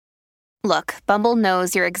Look, Bumble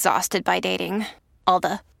knows you're exhausted by dating. All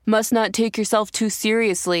the must not take yourself too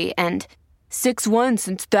seriously and 6'1"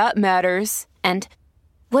 since that matters. And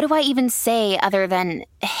what do I even say other than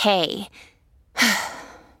hey?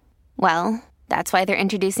 Well, that's why they're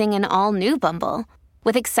introducing an all-new Bumble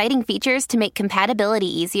with exciting features to make compatibility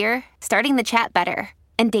easier, starting the chat better,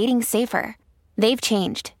 and dating safer. They've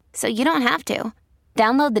changed, so you don't have to.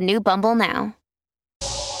 Download the new Bumble now.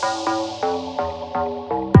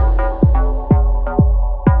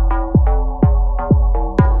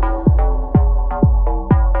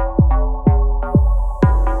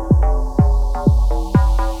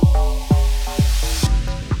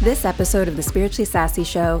 This episode of the Spiritually Sassy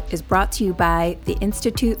Show is brought to you by the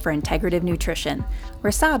Institute for Integrative Nutrition,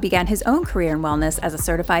 where Sa began his own career in wellness as a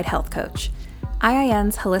certified health coach.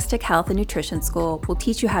 IIN's Holistic Health and Nutrition School will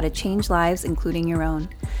teach you how to change lives, including your own.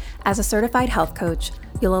 As a certified health coach,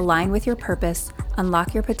 you'll align with your purpose,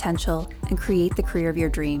 unlock your potential, and create the career of your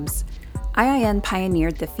dreams. IIN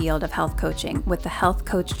pioneered the field of health coaching with the Health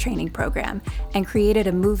Coach Training Program and created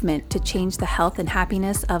a movement to change the health and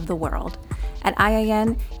happiness of the world. At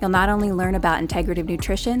IIN, you'll not only learn about integrative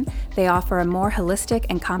nutrition, they offer a more holistic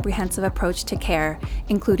and comprehensive approach to care,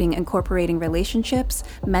 including incorporating relationships,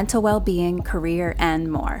 mental well-being, career, and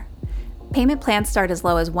more. Payment plans start as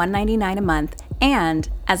low as $199 a month, and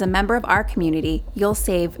as a member of our community, you'll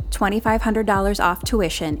save $2,500 off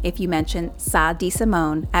tuition if you mention Sa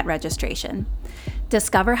DeSimone at registration.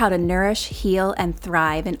 Discover how to nourish, heal, and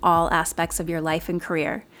thrive in all aspects of your life and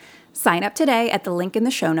career. Sign up today at the link in the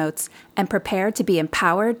show notes and prepare to be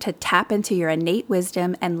empowered to tap into your innate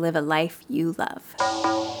wisdom and live a life you love.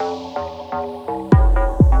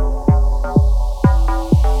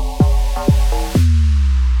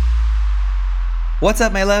 What's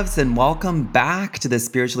up, my loves, and welcome back to the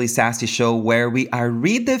Spiritually Sassy Show, where we are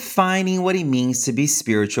redefining what it means to be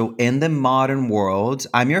spiritual in the modern world.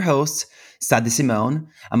 I'm your host, Sa DeSimone.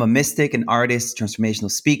 I'm a mystic, an artist,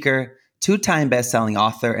 transformational speaker, two-time best-selling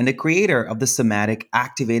author, and the creator of the Somatic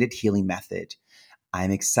Activated Healing Method.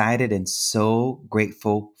 I'm excited and so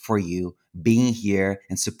grateful for you being here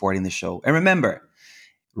and supporting the show. And remember,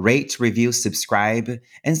 rate, review, subscribe,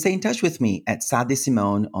 and stay in touch with me at Sa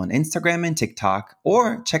DeSimone on Instagram and TikTok,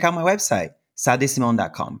 or check out my website,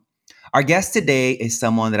 sadesimone.com. Our guest today is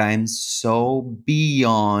someone that I'm so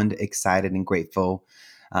beyond excited and grateful.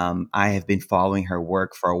 I have been following her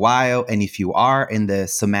work for a while, and if you are in the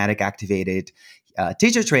Somatic Activated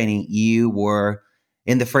teacher training, you were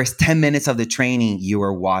in the first 10 minutes of the training, you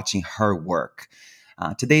were watching her work.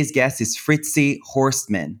 Today's guest is Fritzi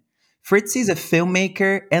Horstman. Fritzi is a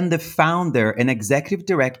filmmaker and the founder and executive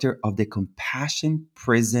director of the Compassion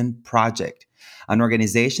Prison Project, an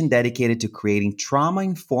organization dedicated to creating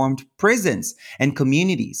trauma-informed prisons and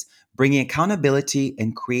communities, bringing accountability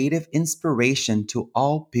and creative inspiration to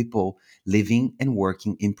all people living and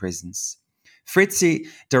working in prisons. Fritzi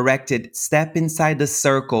directed Step Inside the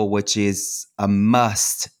Circle, which is a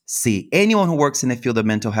must see. Anyone who works in the field of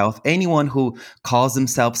mental health, anyone who calls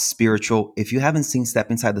themselves spiritual, if you haven't seen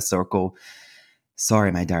Step Inside the Circle,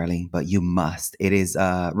 sorry, my darling, but you must. It is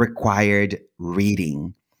required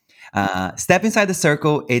reading. Step Inside the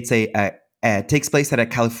Circle, takes place at a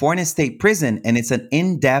California state prison, and it's an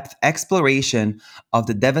in-depth exploration of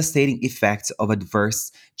the devastating effects of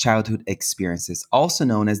adverse childhood experiences, also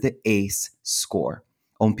known as the ACE score,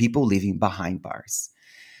 on people living behind bars.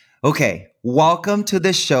 Okay, welcome to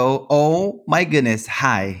the show. Oh my goodness,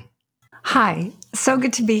 hi. Hi, so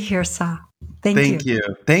good to be here, Sa. Thank you.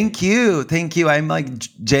 Thank you. I'm like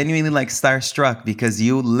genuinely like starstruck because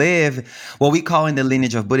you live what we call in the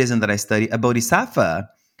lineage of Buddhism that I study a bodhisattva.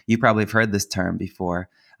 You probably have heard this term before.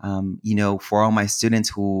 For all my students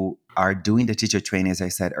who are doing the teacher training, as I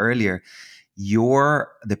said earlier,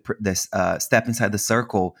 the Step Inside the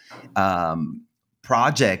Circle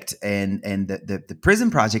project and the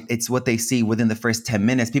prison project, it's what they see within the first 10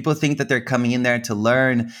 minutes. People think that they're coming in there to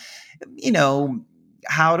learn,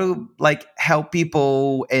 how to like help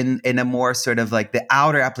people in a more sort of like the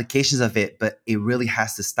outer applications of it. But it really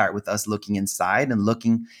has to start with us looking inside and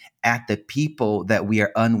looking at the people that we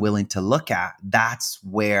are unwilling to look at. That's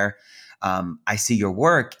where I see your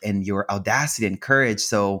work and your audacity and courage.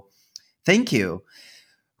 So thank you.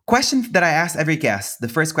 Question that I ask every guest, the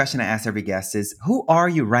first question I ask every guest is, who are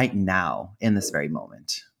you right now in this very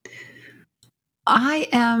moment? I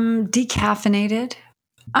am decaffeinated.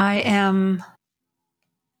 I am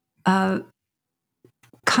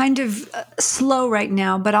kind of slow right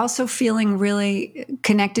now, but also feeling really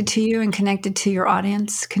connected to you and connected to your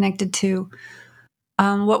audience, connected to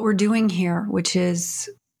what we're doing here, which is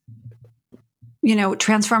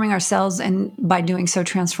transforming ourselves, and by doing so,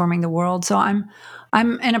 transforming the world. So I'm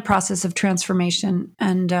in a process of transformation,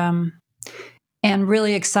 and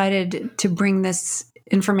really excited to bring this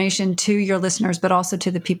information to your listeners, but also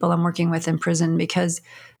to the people I'm working with in prison, because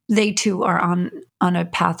they too are on a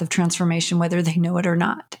path of transformation, whether they know it or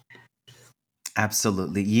not.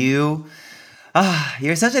 Absolutely.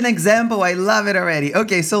 You're such an example. I love it already.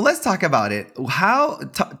 Okay, so let's talk about it.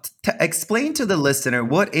 Explain to the listener,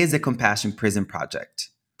 what is a Compassion Prison Project?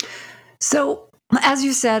 So, as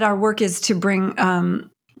you said, our work is to bring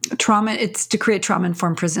trauma. It's to create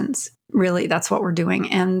trauma-informed prisons. Really, that's what we're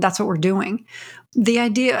doing, and that's what we're doing. The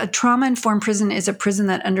idea, a trauma-informed prison is a prison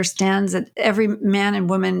that understands that every man and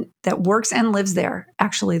woman that works and lives there,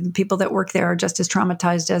 actually, the people that work there are just as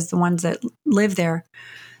traumatized as the ones that live there,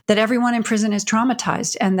 that everyone in prison is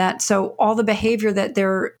traumatized, and that so all the behavior that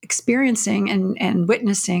they're experiencing and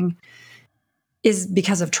witnessing is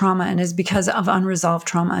because of trauma and is because of unresolved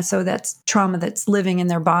trauma. So that's trauma that's living in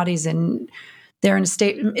their bodies, and they're in a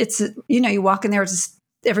state, it's, you walk in there,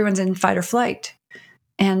 everyone's in fight or flight.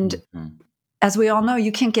 And as we all know,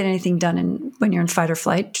 you can't get anything done when you're in fight or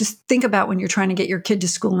flight. Just think about when you're trying to get your kid to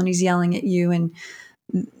school and he's yelling at you and,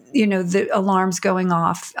 the alarm's going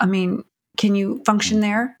off. I mean, can you function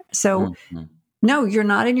there? So no, you're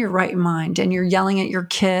not in your right mind, and you're yelling at your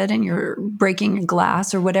kid and you're breaking a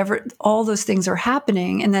glass or whatever. All those things are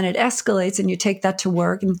happening, and then it escalates and you take that to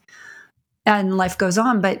work and life goes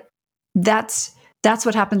on. But that's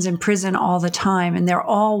what happens in prison all the time. And they're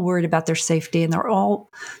all worried about their safety, and they're all,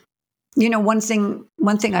 one thing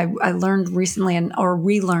I learned recently or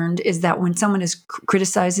relearned is that when someone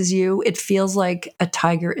criticizes you, it feels like a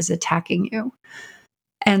tiger is attacking you.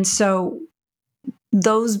 And so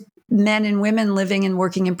those men and women living and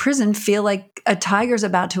working in prison feel like a tiger's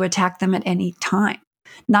about to attack them at any time.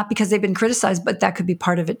 Not because they've been criticized, but that could be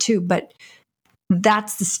part of it too. But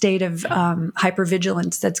that's the state of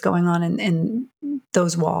hypervigilance that's going on in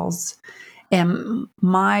those walls. And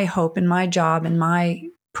my hope and my job and my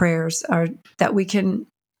prayers are that we can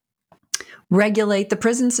regulate the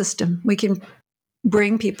prison system. We can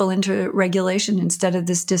bring people into regulation instead of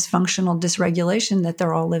this dysfunctional dysregulation that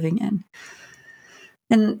they're all living in.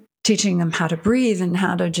 And teaching them how to breathe and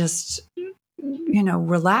how to just,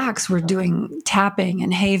 relax. We're doing tapping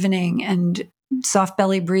and havening and soft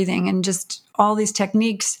belly breathing and just all these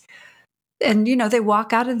techniques. And, they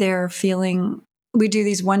walk out of there feeling, we do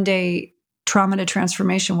these 1-day trauma to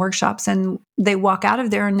transformation workshops, and they walk out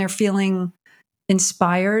of there and they're feeling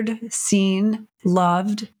inspired, seen,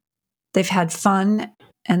 loved. They've had fun,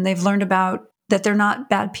 and they've learned about that they're not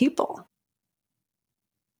bad people.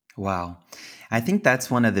 Wow. I think that's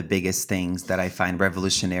one of the biggest things that I find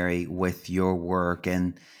revolutionary with your work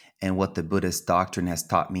and what the Buddhist doctrine has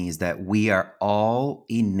taught me is that we are all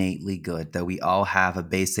innately good, that we all have a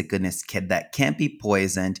basic goodness that can't be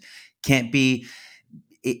poisoned, can't be,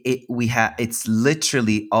 it's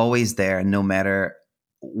literally always there, no matter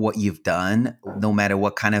what you've done, no matter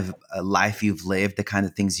what kind of life you've lived, the kind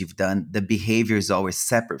of things you've done, the behavior is always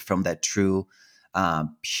separate from that true,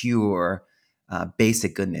 pure,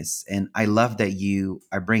 basic goodness. And I love that you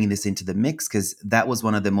are bringing this into the mix, because that was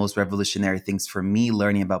one of the most revolutionary things for me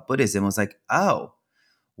learning about Buddhism. Was like, oh,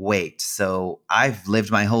 wait, so I've lived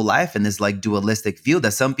my whole life in this like dualistic view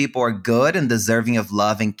that some people are good and deserving of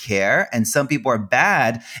love and care, and some people are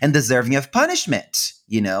bad and deserving of punishment,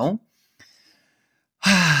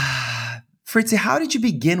 Fritzi, how did you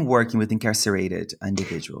begin working with incarcerated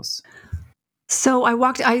individuals? So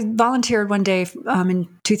I volunteered one day in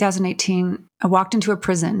 2018. I walked into a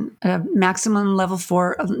prison, a maximum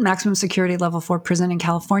security level 4 prison in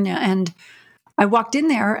California. And I walked in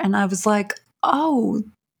there and I was like, oh,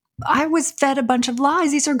 I was fed a bunch of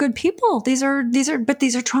lies. These are good people. These are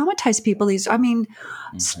traumatized people.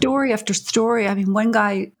 Story after story. I mean, one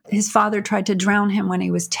guy, his father tried to drown him when he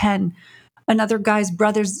was 10. Another guy's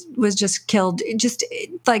brother was just killed.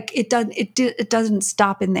 It doesn't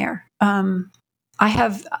stop in there. I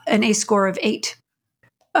have an ACE score of 8.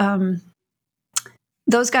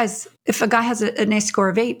 Those guys, if a guy has an ACE score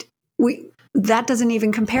of 8, that doesn't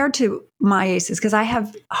even compare to my ACEs, because I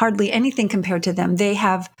have hardly anything compared to them. They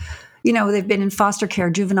have, they've been in foster care,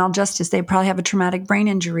 juvenile justice. They probably have a traumatic brain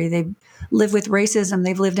injury. They live with racism.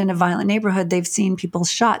 They've lived in a violent neighborhood. They've seen people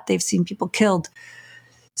shot. They've seen people killed.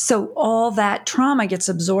 So all that trauma gets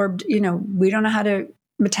absorbed. We don't know how to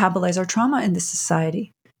metabolize our trauma in this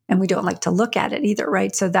society. And we don't like to look at it either,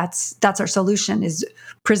 right? So that's our solution, is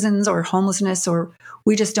prisons or homelessness, or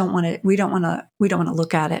we just don't want to. We don't want to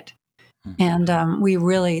look at it. And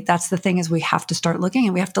that's the thing, is we have to start looking,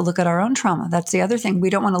 and we have to look at our own trauma. That's the other thing. We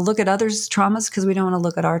don't want to look at others' traumas because we don't want to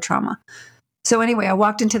look at our trauma. So anyway, I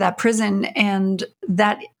walked into that prison, and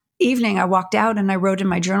that evening I walked out and I wrote in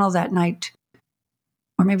my journal that night,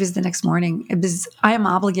 or maybe it was the next morning. It was, I am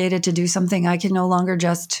obligated to do something. I can no longer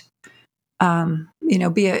just,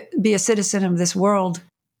 be a citizen of this world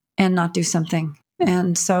and not do something.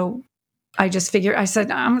 And so I just figured, I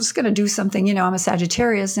said, I'm just going to do something. I'm a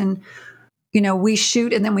Sagittarius, and, we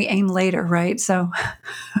shoot and then we aim later. Right. So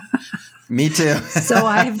Me too. so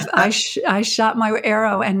I shot my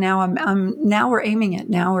arrow, and now now we're aiming it.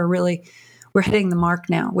 Now we're hitting the mark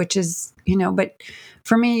now, which is, but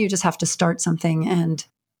for me, you just have to start something. And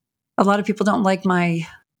a lot of people don't like my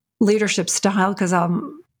leadership style because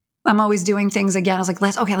I'm always doing things again. I was like,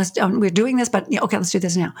 we're doing this, but okay, let's do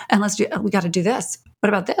this now. And we got to do this. What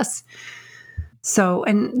about this? So,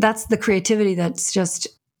 and that's the creativity that's just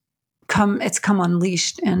come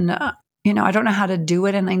unleashed. And, I don't know how to do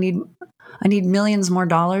it. And I need millions more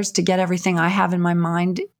dollars to get everything I have in my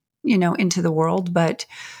mind, into the world, but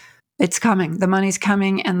it's coming. The money's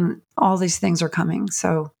coming, and all these things are coming.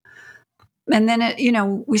 So, and then,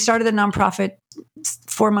 we started the nonprofit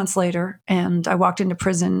 4 months later, and I walked into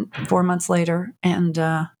prison 4 months later, and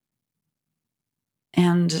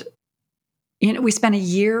we spent a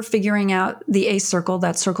year figuring out the ACE circle,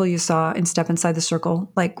 that circle you saw in Step Inside the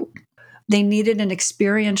Circle. Like, they needed an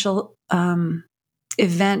experiential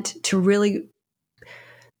event to really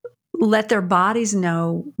let their bodies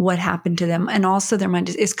know what happened to them. And also their mind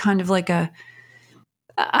is kind of like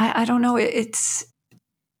I don't know, it's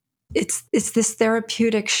this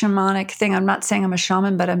therapeutic shamanic thing. I'm not saying I'm a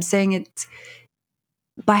shaman, but I'm saying it's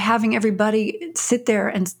by having everybody sit there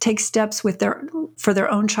and take steps for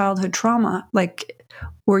their own childhood trauma. Like,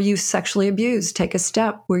 were you sexually abused? Take a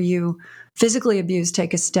step. Were you physically abused?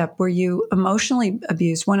 Take a step. Were you emotionally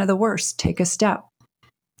abused? One of the worst. Take a step.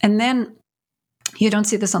 And then, you don't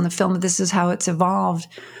see this on the film, but this is how it's evolved.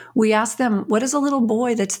 We asked them, what is a little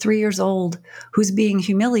boy that's 3 years old who's being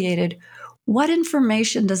humiliated? What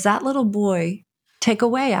information does that little boy take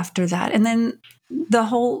away after that? And then the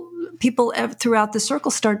whole people throughout the circle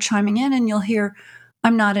start chiming in, and you'll hear,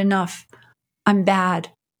 I'm not enough. I'm bad.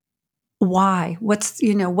 Why?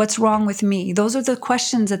 What's wrong with me? Those are the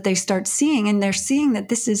questions that they start seeing, and they're seeing that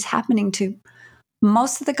this is happening to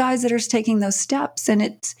most of the guys that are taking those steps. And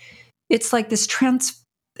it's like this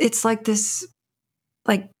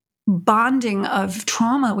like bonding of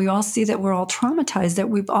trauma. We all see that we're all traumatized,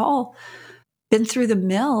 that we've all been through the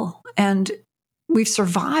mill and we've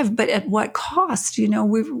survived, but at what cost?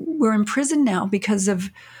 We're in prison now because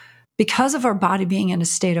of our body being in a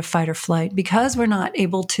state of fight or flight, because we're not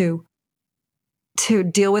able to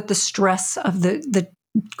deal with the stress of the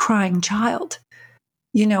crying child.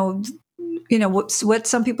 What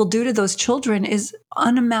some people do to those children is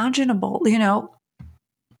unimaginable, and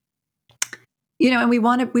we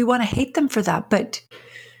want to hate them for that. But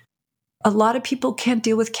a lot of people can't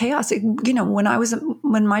deal with chaos.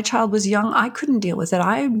 When my child was young, I couldn't deal with it.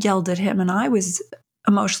 I yelled at him, and I was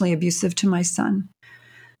emotionally abusive to my son.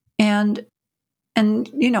 And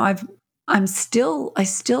I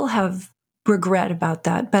still have regret about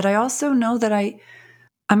that. But I also know that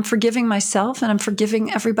I'm forgiving myself, and I'm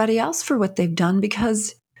forgiving everybody else for what they've done,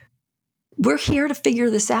 because we're here to figure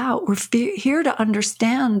this out. We're here to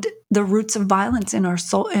understand the roots of violence in our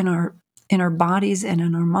soul, in our bodies, and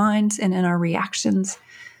in our minds, and in our reactions.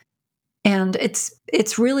 And it's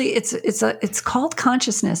called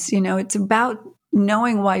consciousness. It's about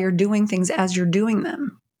knowing why you're doing things as you're doing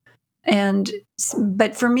them.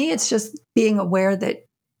 But for me, it's just being aware that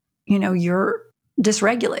you're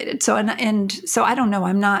dysregulated. So I don't know.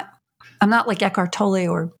 I'm not like Eckhart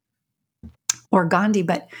Tolle or Gandhi,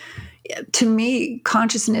 but to me,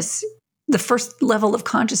 consciousness, the first level of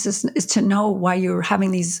consciousness is to know why you're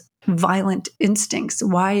having these violent instincts,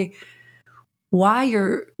 why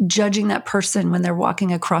you're judging that person when they're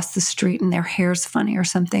walking across the street and their hair's funny or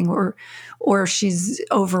something, or she's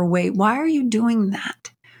overweight. Why are you doing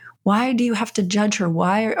that? Why do you have to judge her?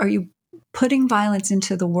 Why are you putting violence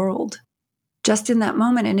into the world just in that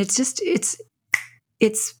moment? And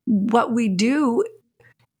it's what we do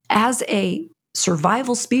as a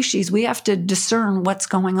survival species. We have to discern what's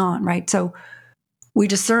going on, right? So we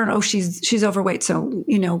discern, oh, she's overweight, so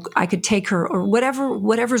I could take her, or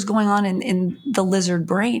whatever's going on in the lizard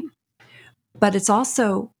brain. But it's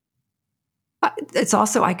also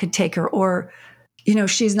I could take her, or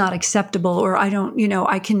she's not acceptable, or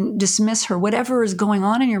I can dismiss her, whatever is going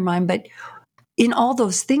on in your mind. But in all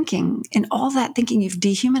that thinking, you've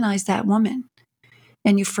dehumanized that woman,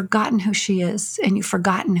 and you've forgotten who she is, and you've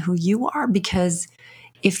forgotten who you are. Because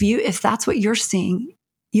if that's what you're seeing,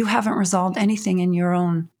 you haven't resolved anything in your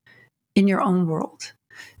own world.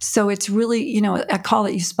 So it's really, I call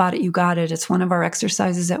it You Spot It, You Got It. It's one of our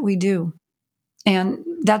exercises that we do. And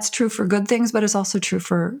that's true for good things, but it's also true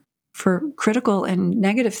for critical and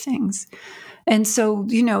negative things. And so,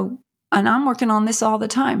 and I'm working on this all the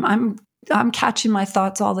time. I'm catching my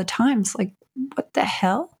thoughts all the time. It's like, what the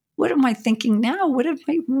hell? What am I thinking now? Where did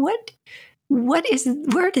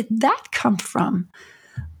that come from?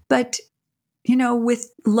 But,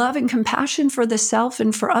 with love and compassion for the self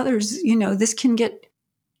and for others, this can get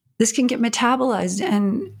metabolized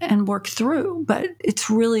and worked through. But it's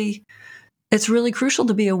really crucial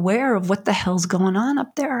to be aware of what the hell's going on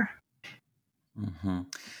up there. Mm-hmm.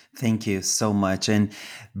 Thank you so much. And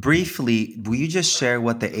briefly, will you just share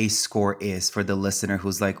what the ACE score is for the listener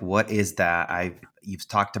who's like, what is that? You've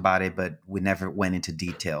talked about it, but we never went into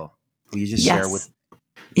detail. Will you just share with?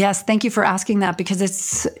 Yes. Thank you for asking that,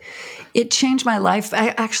 because it changed my life. I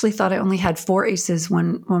actually thought I only had 4 ACEs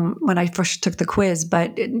when I first took the quiz,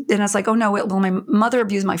 but then I was like, oh no, well, my mother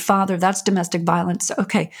abused my father. That's domestic violence.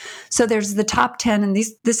 Okay. So there's the top 10, and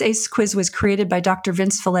this ACE quiz was created by Dr.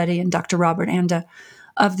 Vince Folletti and Dr. Robert Anda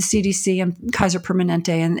of the CDC and Kaiser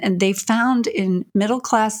Permanente. And they found in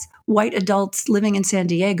middle-class white adults living in San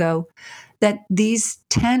Diego that these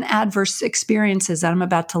 10 adverse experiences that I'm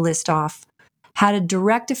about to list off had a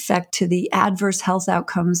direct effect to the adverse health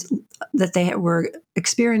outcomes that they were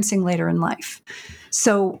experiencing later in life.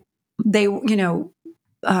 So they, rheumatoid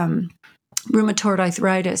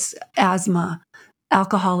arthritis, asthma,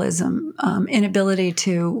 alcoholism, inability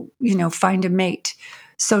to, find a mate,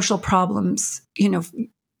 social problems.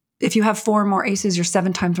 If you have 4 or more ACEs, you're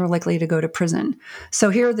 7 times more likely to go to prison. So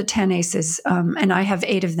here are the 10 ACEs, and I have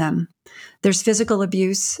 8 of them. There's physical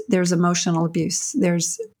abuse, there's emotional abuse,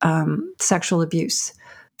 there's sexual abuse,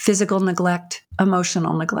 physical neglect,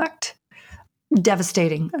 emotional neglect,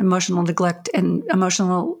 devastating emotional neglect and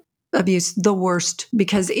emotional abuse, the worst,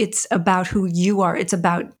 because it's about who you are. It's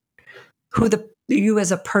about you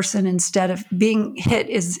as a person. Instead of being hit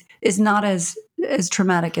is not as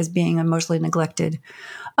traumatic as being emotionally neglected.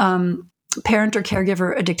 Parent or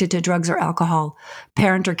caregiver addicted to drugs or alcohol,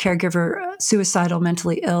 parent or caregiver suicidal,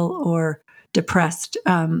 mentally ill, or depressed,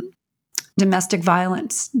 domestic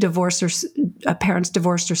violence, divorce, or parents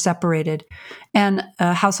divorced or separated, and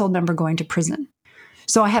a household member going to prison.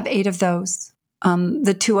 So I have 8 of those.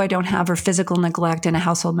 The 2 I don't have are physical neglect and a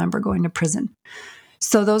household member going to prison.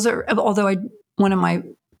 So those are, although one of my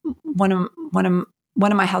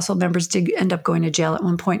household members did end up going to jail at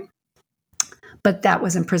one point, but that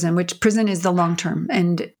was in prison, which prison is the long term.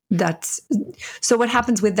 And so what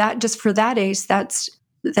happens with that, just for that ACE, that's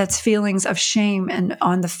feelings of shame and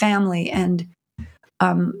on the family and,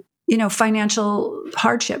 financial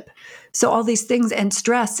hardship. So all these things and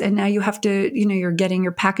stress. And now you have to, you're getting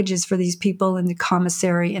your packages for these people in the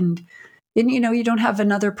commissary and you don't have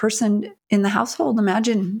another person in the household.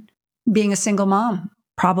 Imagine being a single mom,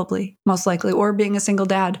 probably, most likely, or being a single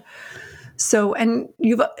dad. So, and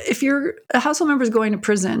if your household member is going to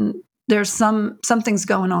prison, there's something's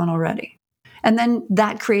going on already. And then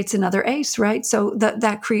that creates another ACE, right? So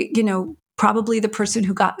that create, probably the person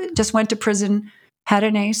who just went to prison had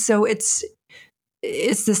an ACE. So it's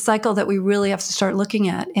this cycle that we really have to start looking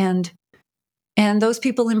at. And those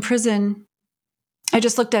people in prison, I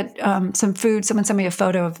just looked at some food. Someone sent me a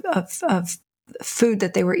photo of food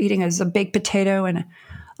that they were eating. It was a baked potato and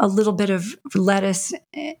a little bit of lettuce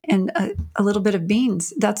and a little bit of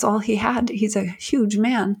beans. That's all he had. He's a huge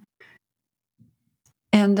man.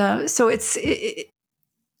 And so that's the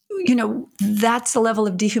level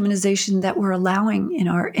of dehumanization that we're allowing in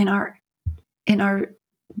our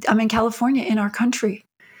I'm in California, in our country,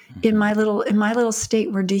 in my little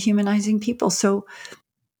state, we're dehumanizing people. So,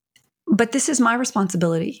 but this is my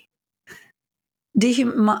responsibility.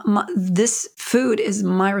 This food is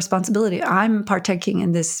my responsibility. I'm partaking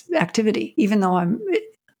in this activity, even though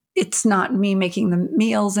it's not me making the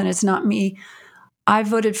meals and it's not me. I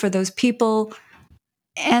voted for those people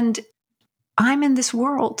and I'm in this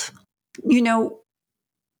world.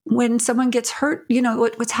 When someone gets hurt,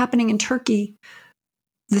 what's happening in Turkey,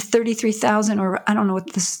 the 33,000, or I don't know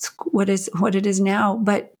what it is now,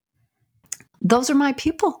 but those are my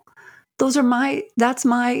people. That's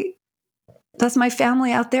my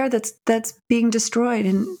family out there that's being destroyed.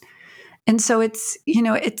 And so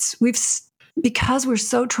because we're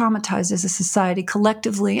so traumatized as a society,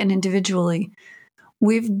 collectively and individually,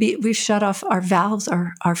 we've shut off our valves,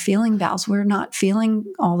 our feeling valves. We're not feeling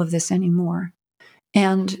all of this anymore.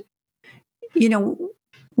 And,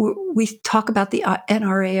 we talk about the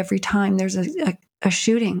NRA every time there's a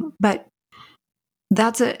shooting, but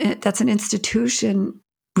that's an institution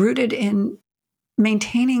rooted in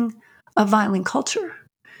maintaining a violent culture.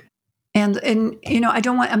 And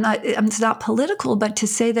it's not political, but to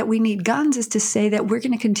say that we need guns is to say that we're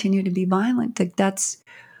going to continue to be violent. That's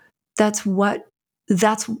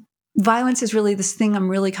violence is really this thing I'm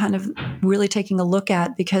really taking a look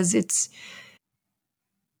at, because it's,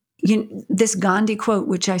 this Gandhi quote,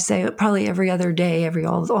 which I say probably every other day,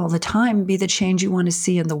 all the time: be the change you want to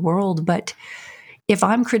see in the world. But if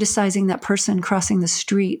I'm criticizing that person crossing the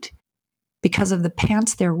street because of the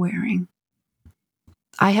pants they're wearing,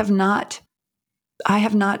 I have not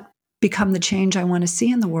become the change I want to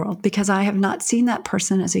see in the world, because I have not seen that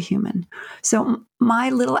person as a human. So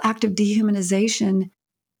my little act of dehumanization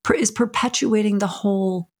is perpetuating the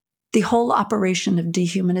whole operation of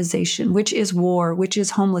dehumanization, which is war, which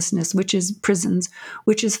is homelessness, which is prisons,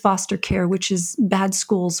 which is foster care, which is bad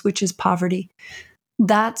schools, which is poverty.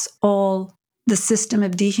 That's all the system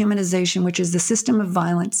of dehumanization, which is the system of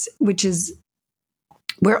violence, which is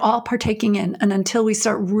we're all partaking in. And until we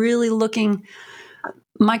start really looking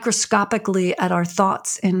microscopically at our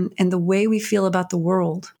thoughts and the way we feel about the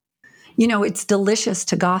world, it's delicious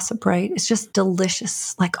to gossip, right? It's just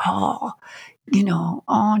delicious. Like, I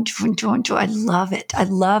love it. I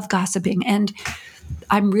love gossiping. And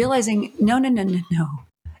I'm realizing, no. And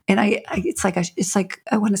it's like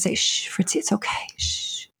I want to say, shh, Fritzi, it's okay.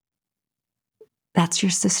 Shh. That's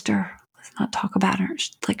your sister. Let's not talk about her.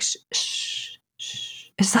 Like, shh, shh, shh.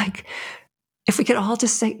 It's like, if we could all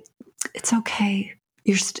just say, it's okay.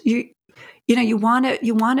 You want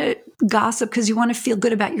to gossip because you want to feel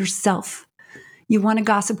good about yourself. You want to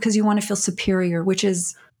gossip because you want to feel superior, which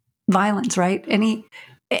is violence, right?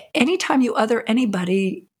 Anytime you other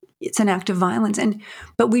anybody, it's an act of violence.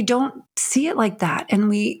 But we don't see it like that. And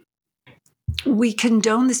we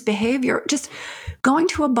condone this behavior. Just going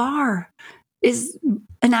to a bar is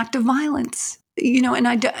an act of violence, and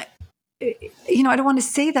I don't want to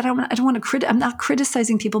say that. I'm not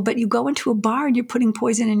criticizing people, but you go into a bar and you're putting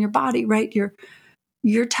poison in your body, right?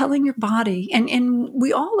 You're telling your body, and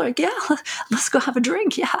we all are, yeah, let's go have a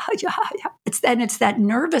drink. Yeah. It's that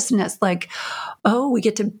nervousness, like, oh, we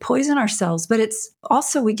get to poison ourselves, but it's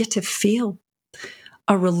also, we get to feel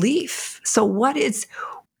a relief. So we're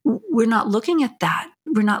not looking at that.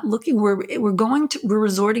 We're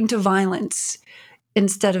resorting to violence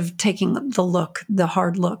instead of taking the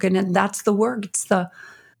hard look. And that's the work. It's the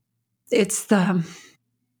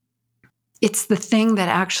thing that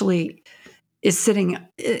actually is sitting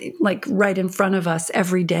like right in front of us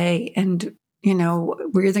every day. And,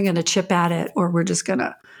 we're either going to chip at it or we're just going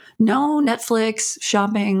to, no, Netflix,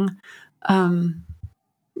 shopping,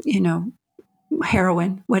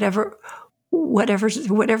 heroin, whatever's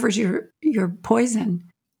your poison,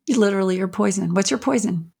 literally your poison. What's your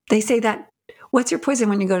poison? They say that, what's your poison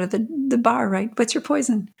when you go to the bar, right? What's your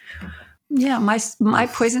poison? Yeah, my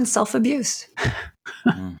poison, self-abuse.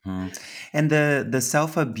 Mm-hmm. And the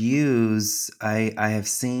self-abuse I have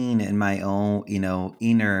seen in my own,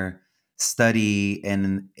 inner study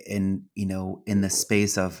and in the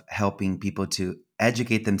space of helping people to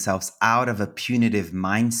educate themselves out of a punitive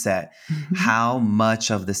mindset, Mm-hmm. how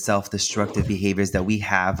much of the self-destructive behaviors that we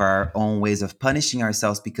have are our own ways of punishing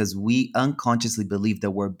ourselves because we unconsciously believe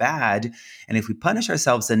that we're bad. And if we punish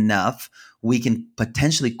ourselves enough, we can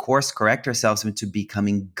potentially course correct ourselves into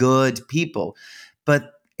becoming good people.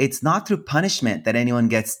 But it's not through punishment that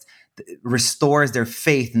anyone restores their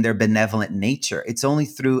faith in their benevolent nature. It's only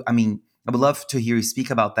through, I would love to hear you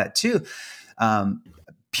speak about that too.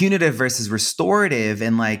 Punitive versus restorative,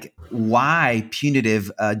 and like why punitive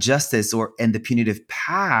justice and the punitive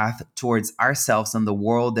path towards ourselves and the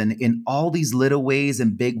world and in all these little ways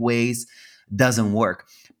and big ways doesn't work.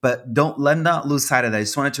 But let not lose sight of that. I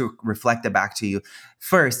just wanted to reflect it back to you.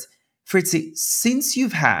 First, Fritzi, since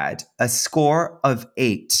you've had a score of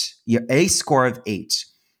 8,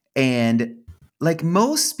 and like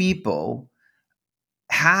most people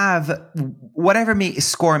have whatever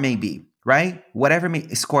score may be, right? Whatever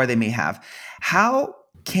score they may have. How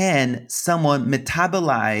can someone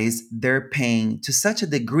metabolize their pain to such a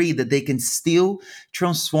degree that they can still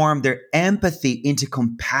transform their empathy into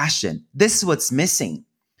compassion? This is what's missing.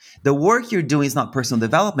 The work you're doing is not personal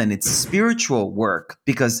development, it's spiritual work,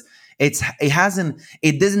 because it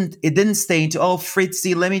didn't stay into, oh,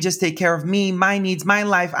 Fritzi, let me just take care of me, my needs, my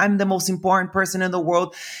life. I'm the most important person in the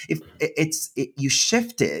world. You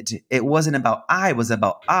shifted. It wasn't about it was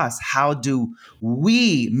about us. How do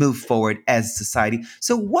we move forward as society?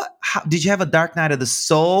 So did you have a dark night of the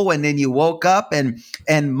soul and then you woke up and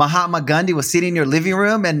Mahatma Gandhi was sitting in your living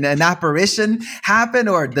room and an apparition happened,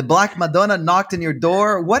 or the Black Madonna knocked on your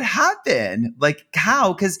door? What happened? Like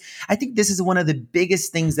how? Because I think this is one of the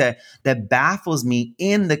biggest things that baffles me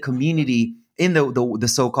in the community in the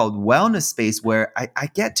so-called wellness space where I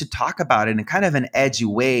get to talk about it in kind of an edgy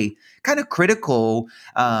way, kind of critical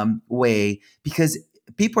way, because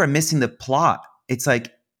people are missing the plot. It's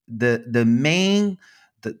like the main,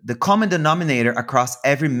 the common denominator across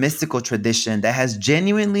every mystical tradition that has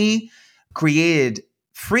genuinely created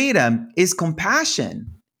freedom is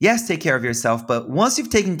compassion. Yes, take care of yourself, but once you've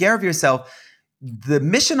taken care of yourself, the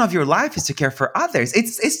mission of your life is to care for others.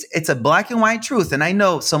 It's a black and white truth. And I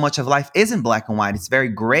know so much of life isn't black and white. It's very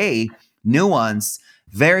gray, nuanced,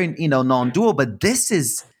 very, non-dual, but this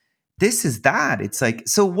is that. It's like,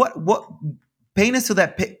 so what paint us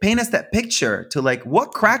that picture to like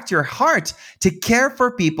what cracked your heart to care for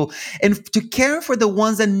people and to care for the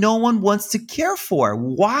ones that no one wants to care for.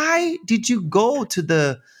 Why did you go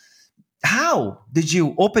to how did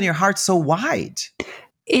you open your heart so wide?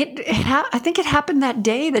 I think it happened that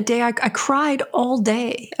day. The day I cried all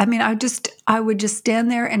day. I mean, I would just stand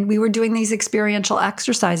there, and we were doing these experiential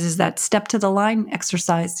exercises, that step to the line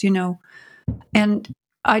exercise, and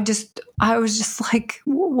I was just like,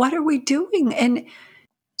 what are we doing? And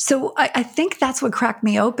so I think that's what cracked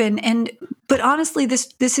me open. But honestly,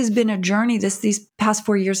 this has been a journey. These past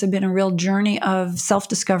 4 years have been a real journey of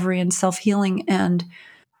self-discovery and self-healing. And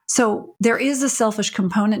so there is a selfish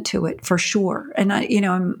component to it for sure. And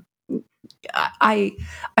I'm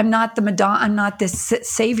not the Madonna. I'm not this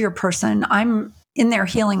savior person. I'm in there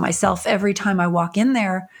healing myself every time I walk in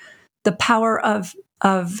there. The power of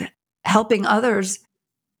helping others,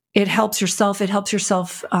 it helps yourself. It helps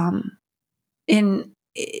yourself.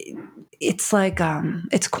 It's like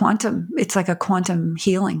it's quantum. It's like a quantum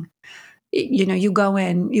healing. You go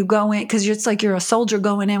in because it's like you're a soldier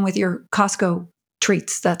going in with your Costco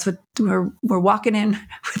treats. That's what we're walking in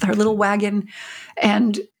with our little wagon,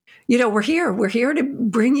 and we're here to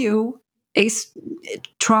bring you a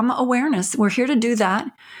trauma awareness. We're here to do that,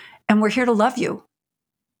 and we're here to love you.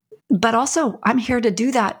 But also, I'm here to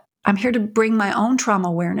do that. I'm here to bring my own trauma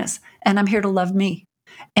awareness, and I'm here to love me.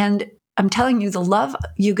 And I'm telling you, the love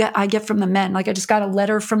I get from the men. Like, I just got a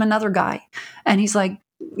letter from another guy, and he's like,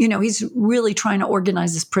 he's really trying to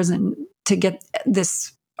organize this prison to get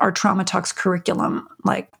our Trauma Talks curriculum,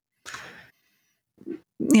 like,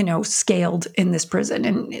 scaled in this prison.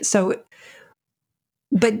 And so,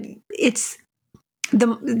 but it's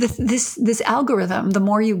this algorithm, the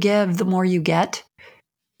more you give, the more you get.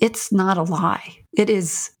 It's not a lie. It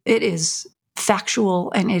is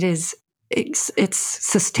factual, and it's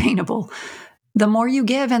sustainable. The more you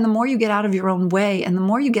give, and the more you get out of your own way, and the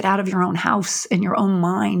more you get out of your own house and your own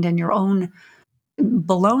mind and your own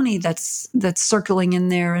baloney that's circling in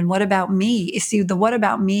there. And what about me? You see, the what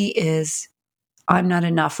about me is I'm not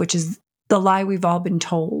enough, which is the lie we've all been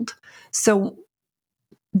told. So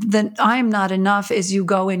the I'm not enough is you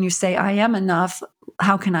go and you say, I am enough.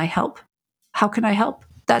 How can I help? How can I help?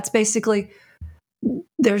 That's basically,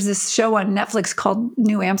 there's this show on Netflix called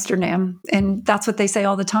New Amsterdam, and that's what they say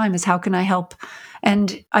all the time is, how can I help?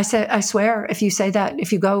 And I swear, if you say that,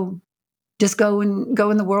 if you just go in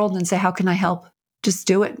the world and say, how can I help? Just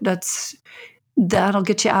do it. That'll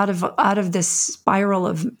get you out of this spiral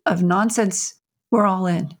of nonsense we're all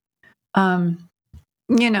in.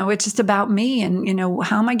 It's just about me, and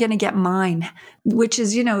how am I going to get mine? Which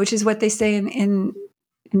is what they say in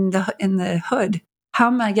the hood. How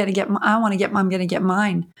am I going to get? I'm going to get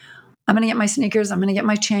mine. I'm going to get my sneakers. I'm going to get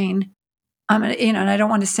my chain. I'm going to, and I don't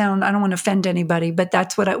want to offend anybody, but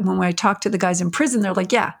that's what when I talk to the guys in prison, they're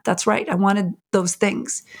like, yeah, that's right. I wanted those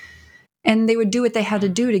things. And they would do what they had to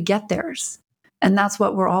do to get theirs. And that's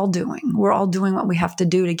what we're all doing. We're all doing what we have to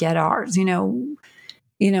do to get ours.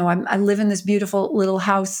 I live in this beautiful little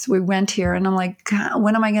house. We rent here. And I'm like, God,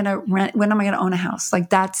 when am I going to rent? When am I going to own a house? Like,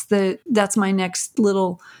 that's my next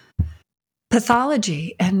little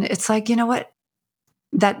pathology. And it's like, you know what?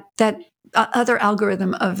 That other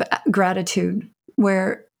algorithm of gratitude,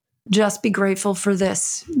 where just be grateful for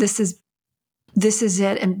this. This is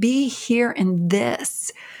it. And be here in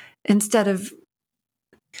this, instead of,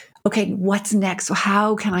 okay, what's next?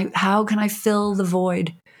 How can I fill the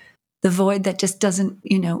void that just doesn't,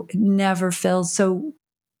 never fills. So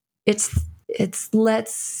it's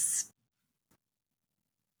let's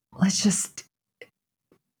just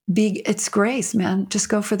be, it's grace, man. Just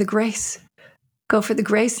go for the grace. Go for the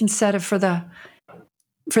grace instead of for the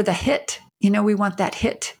hit. We want that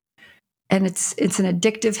hit. And it's an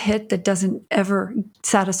addictive hit that doesn't ever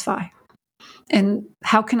satisfy. And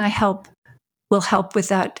how can I help will help with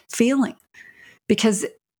that feeling. Because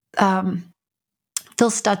Phil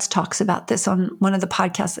Stutz talks about this on one of the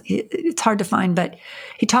podcasts. It's hard to find, but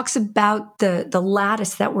he talks about the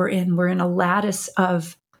lattice that we're in. We're in a lattice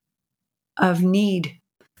of need.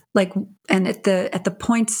 like, and at the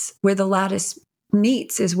points where the lattice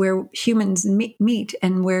meets is where humans meet,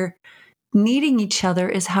 and where needing each other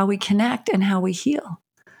is how we connect and how we heal.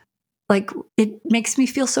 Like, it makes me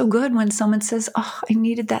feel so good when someone says, "Oh, I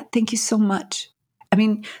needed that. Thank you so much." I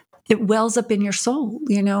mean, it wells up in your soul,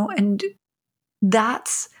 and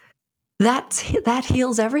that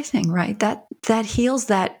heals everything, right? That heals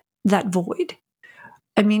that void.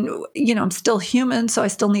 I mean, I'm still human, so I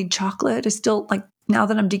still need chocolate. I still, like, now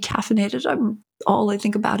that I'm decaffeinated, all I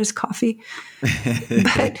think about is coffee.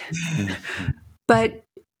 But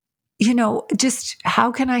just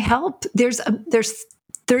how can I help? There's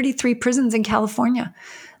 33 prisons in California.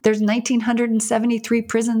 There's 1,973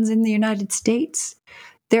 prisons in the United States.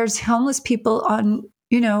 There's homeless people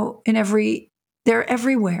they're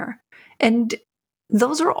everywhere. And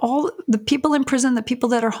those are all the people in prison. The people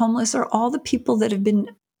that are homeless are all the people that have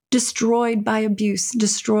been destroyed by abuse,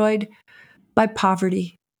 destroyed by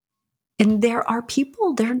poverty. And there are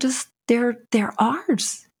people, they're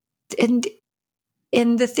ours. And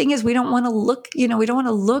the thing is, we don't want to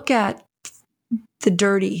look at the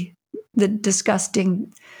dirty, the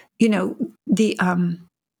disgusting, the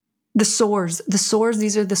sores.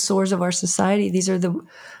 These are the sores of our society. These are the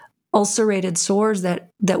ulcerated sores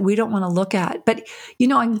that we don't want to look at. But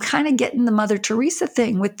I'm kind of getting the Mother Teresa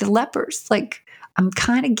thing with the lepers. Like, I'm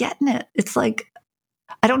kind of getting it. It's like,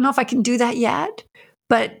 I don't know if I can do that yet,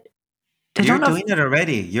 but You're doing it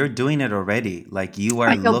already. You're doing it already. Like, you are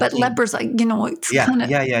I know, but looking. lepers, it's Yeah, kind of,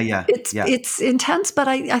 yeah. it's intense, but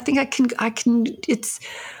I think I can,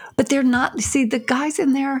 but they're not, see, the guys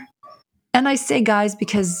in there, and I say guys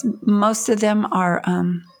because most of them are,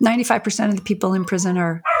 95% of the people in prison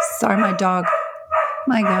are, sorry, my dog,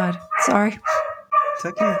 my God, sorry. It's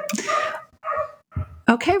okay.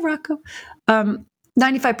 Okay, Rocco.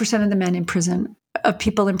 95% of the men in prison,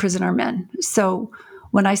 people in prison, are men. So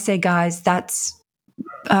when I say guys, that's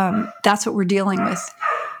what we're dealing with.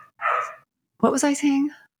 What was I saying?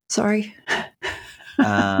 Sorry.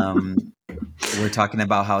 We're talking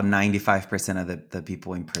about how 95% of the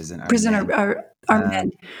people in prison are men.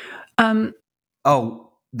 Are men.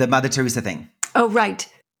 The Mother Teresa thing. Oh, right.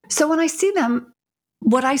 So when I see them,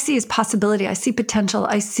 what I see is possibility. I see potential.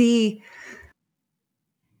 I see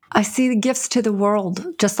the gifts to the world,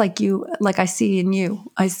 just like you, like I see in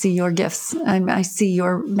you. I see your gifts, and I see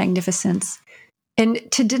your magnificence. And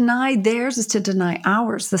to deny theirs is to deny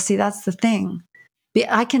ours. See, that's the thing.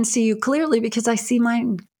 I can see you clearly because I see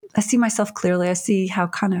myself clearly. I see how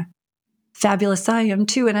kind of fabulous I am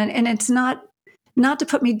too. And it's not to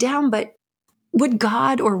put me down, but would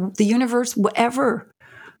God or the universe, whatever,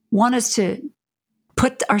 want us to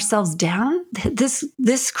put ourselves down?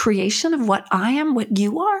 This creation of what I am, what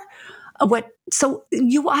you are, I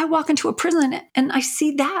walk into a prison and I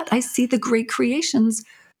see that. I see the great creations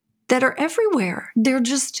that are everywhere. They're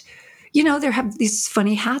just, they have these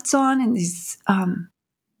funny hats on and these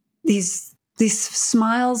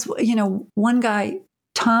smiles. One guy,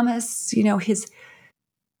 Thomas,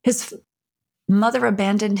 his mother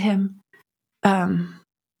abandoned him.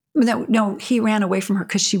 No, he ran away from her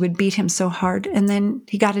because she would beat him so hard. And then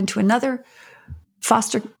he got into another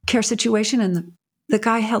foster care situation, and the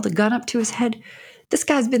guy held a gun up to his head. This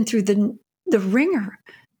guy's been through the ringer,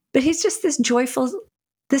 but he's just this joyful,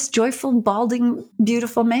 balding,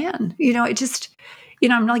 beautiful man. It just,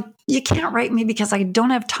 I'm like, you can't write me because I don't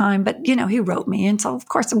have time. But, he wrote me. And so, of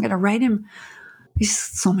course, I'm going to write him. He's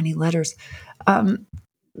so many letters.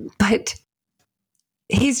 But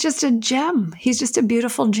he's just a gem. He's just a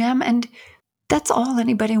beautiful gem. And that's all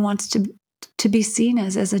anybody wants to be seen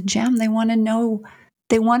as a gem. They want to know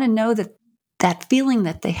that feeling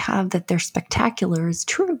that they have, that they're spectacular, is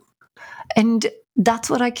true. And that's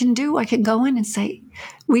what I can do. I can go in and say,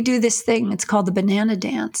 we do this thing. It's called the banana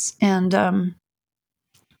dance. And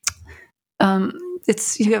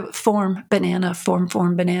you have form, banana, form,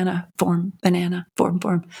 banana, form, banana, form,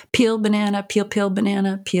 peel, banana, peel,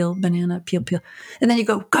 banana, peel, banana, peel. And then you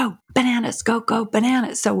go bananas, go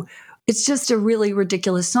bananas. So it's just a really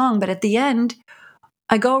ridiculous song. But at the end,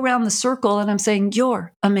 I go around the circle and I'm saying,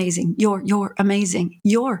 you're amazing. You're amazing.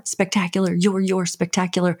 You're spectacular. You're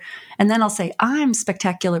spectacular. And then I'll say, I'm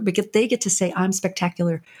spectacular, because they get to say, I'm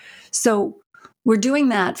spectacular. So we're doing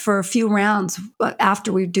that for a few rounds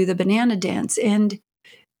after we do the banana dance. And,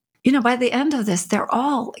 by the end of this, they're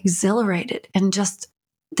all exhilarated and just,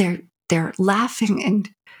 they're laughing and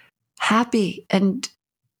happy and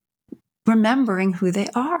remembering who they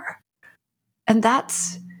are. And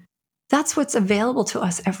that's what's available to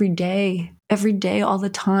us every day, all the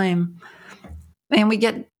time. And we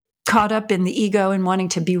get caught up in the ego and wanting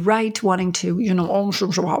to be right, wanting to,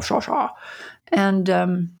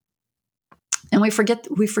 and And we forget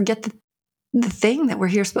the thing that we're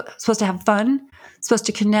here supposed to have fun, supposed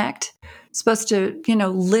to connect, supposed to,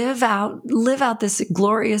 live out this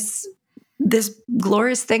glorious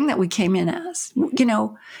thing that we came in as,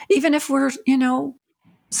 even if we're,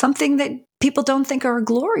 something that people don't think are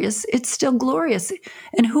glorious, it's still glorious.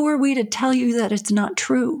 And who are we to tell you that it's not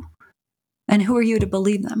true? And who are you to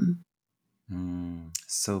believe them?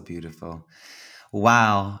 So beautiful.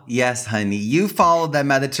 Wow. Yes, honey. You followed that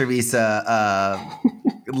Mother Teresa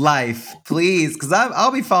life, please, because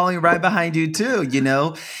I'll be following right behind you too,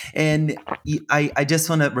 And I just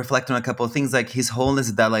want to reflect on a couple of things, like His Holiness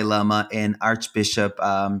the Dalai Lama and Archbishop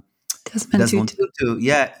Desmond Desmond Tutu. Tutu.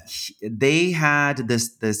 Yeah, they had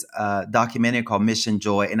this documentary called Mission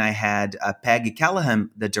Joy, and I had Peggy Callahan,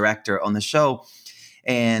 the director, on the show,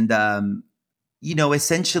 and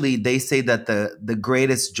essentially they say that the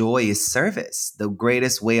greatest joy is service. The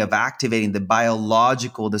greatest way of activating the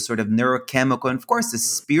biological, the sort of neurochemical, and of course the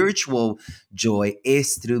spiritual joy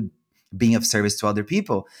is through being of service to other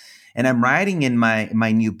people. And I'm writing in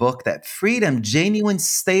my new book that freedom, genuine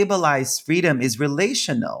stabilized freedom, is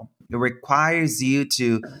relational. It requires you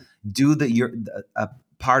to do a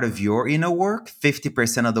part of your inner work.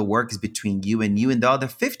 50% of the work is between you, and the other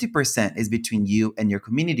 50% is between you and your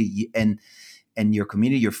community, and your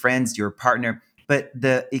community, your friends, your partner. But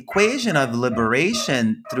the equation of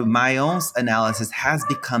liberation through my own analysis has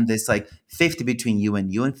become this like 50 between you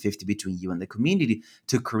and 50 between you and the community,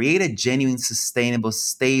 to create a genuine, sustainable,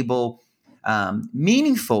 stable,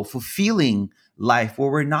 meaningful, fulfilling life where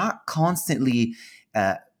we're not constantly,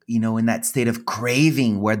 in that state of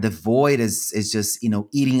craving where the void is just,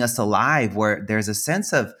 eating us alive, where there's a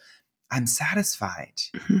sense of, I'm satisfied.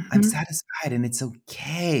 Mm-hmm. I'm satisfied, and it's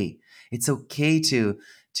okay. It's okay to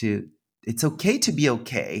it's okay to be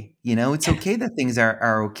okay. It's okay that things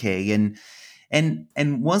are okay. And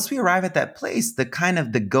once we arrive at that place,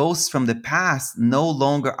 the ghosts from the past no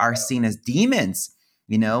longer are seen as demons.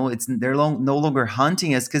 They're no longer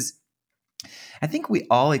hunting us, because I think we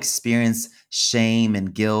all experience shame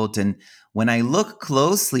and guilt. And when I look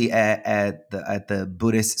closely at the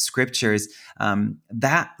Buddhist scriptures,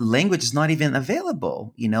 that language is not even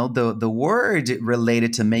available. The word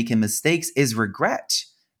related to making mistakes is regret,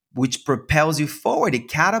 which propels you forward. It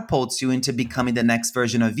catapults you into becoming the next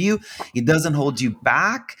version of you. It doesn't hold you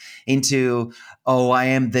back into, oh, I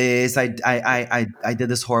am this. I did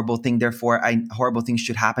this horrible thing. Therefore, horrible things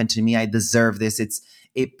should happen to me. I deserve this.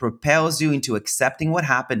 It propels you into accepting what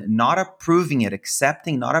happened, not approving it,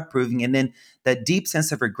 accepting, not approving. And then that deep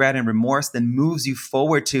sense of regret and remorse then moves you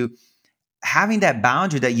forward to having that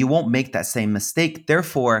boundary that you won't make that same mistake.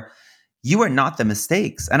 Therefore, you are not the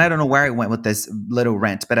mistakes. And I don't know where I went with this little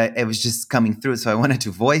rant, but it was just coming through, so I wanted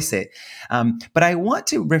to voice it. But I want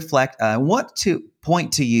to reflect, I want to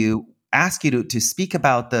point to you, ask you to speak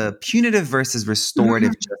about the punitive versus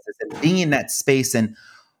restorative justice and being in that space. And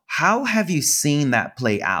how have you seen that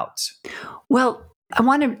play out? Well,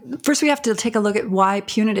 first we have to take a look at why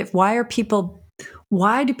punitive. Why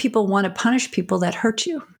do people want to punish people that hurt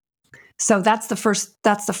you? So that's the first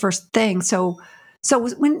thing. So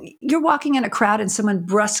when you're walking in a crowd and someone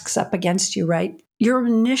brusques up against you, right? Your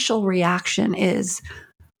initial reaction is,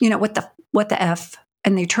 what the F?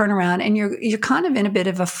 And they turn around and you're kind of in a bit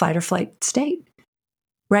of a fight or flight state,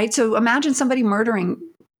 right? So imagine somebody murdering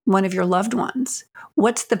one of your loved ones.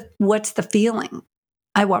 What's the feeling?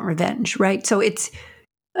 I want revenge, right? So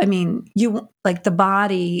you like the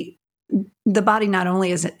body not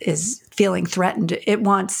only is feeling threatened, it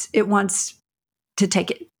wants to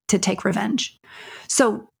take revenge.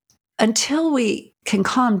 So until we can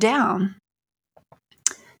calm down,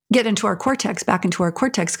 get into our cortex, back into our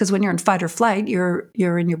cortex, because when you're in fight or flight, you're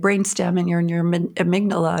in your brainstem and you're in your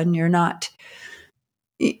amygdala, and you're not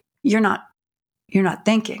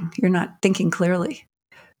thinking clearly.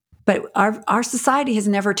 But our society has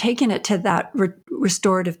never taken it to that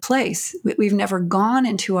restorative place. We've never gone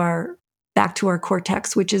back to our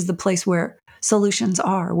cortex, which is the place where solutions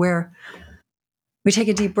are, where we take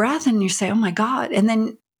a deep breath and you say, oh my God. And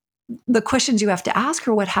then the questions you have to ask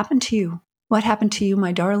are, what happened to you? What happened to you,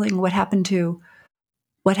 my darling? What happened to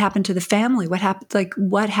the family? What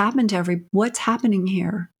happened to what's happening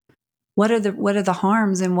here? What are the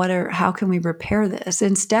harms, and how can we repair this?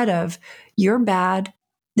 Instead of, you're bad,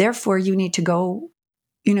 therefore you need to go,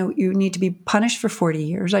 you need to be punished for 40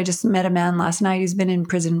 years. I just met a man last night who's been in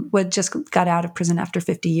prison, just got out of prison after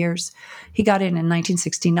 50 years. He got in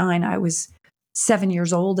 1969. I was 7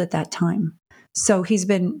 years old at that time. So he's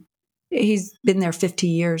been there 50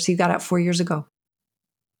 years. He got out 4 years ago.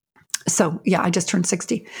 So yeah, I just turned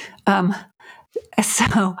 60.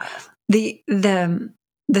 So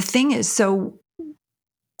the thing is, so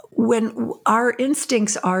when our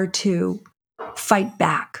instincts are to fight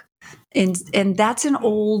back, and that's an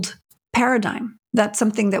old paradigm. That's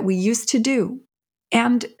something that we used to do,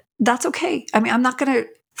 and that's okay. I mean, I'm not going to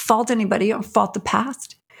fault anybody or fault the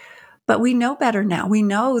past, but we know better now. We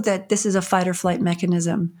know that this is a fight or flight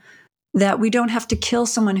mechanism, that we don't have to kill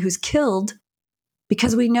someone who's killed,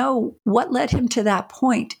 because we know what led him to that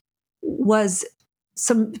point was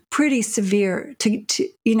some pretty severe to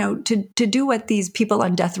do what these people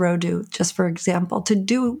on death row do, just for example, to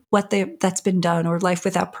do what that's been done, or life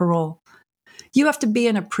without parole. You have to be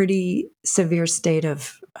in a pretty severe state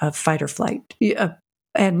of fight or flight,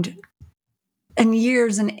 and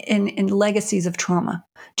years and legacies of trauma,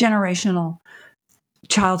 generational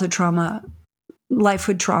childhood trauma,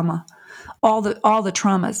 lifehood trauma, all the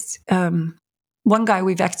traumas. One guy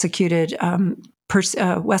we've executed,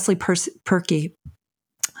 Wesley Perky,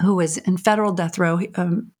 who was in federal death row.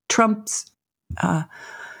 Trump's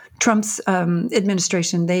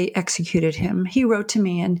administration, they executed him. He wrote to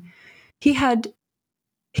me, and he had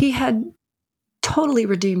totally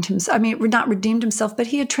redeemed himself. I mean, not redeemed himself, but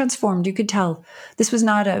he had transformed. You could tell this was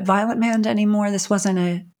not a violent man anymore. This wasn't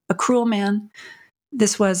a cruel man.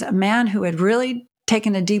 This was a man who had really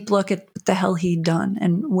taken a deep look at what the hell he'd done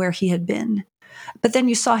and where he had been. But then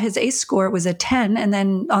you saw his ACE score, it was a 10. And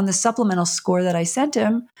then on the supplemental score that I sent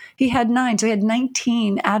him, he had 9. So he had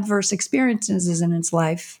 19 adverse experiences in his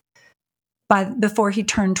life before he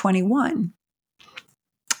turned 21.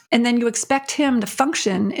 And then you expect him to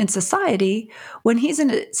function in society when he's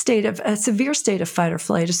in a severe state of fight or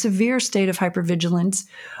flight, a severe state of hypervigilance,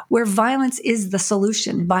 where violence is the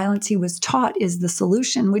solution. Violence, he was taught, is the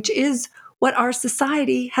solution, which is what our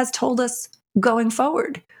society has told us going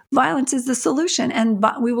forward. Violence is the solution, and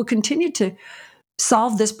we will continue to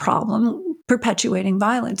solve this problem, perpetuating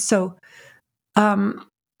violence. So,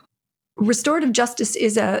 restorative justice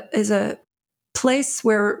is a place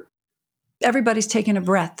where everybody's taking a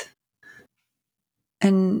breath,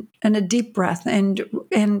 and a deep breath,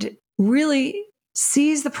 and really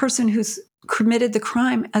sees the person who's committed the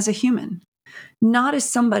crime as a human, not as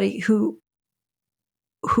somebody who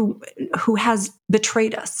has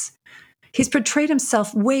betrayed us. He's betrayed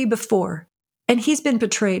himself way before, and he's been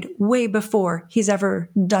betrayed way before he's ever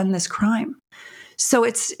done this crime. So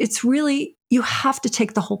it's really, you have to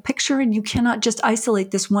take the whole picture, and you cannot just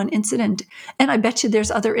isolate this one incident. And I bet you there's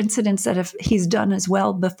other incidents that he's done as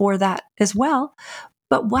well before that as well.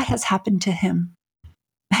 But what has happened to him?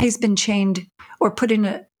 He's been chained, or put in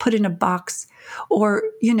a box, or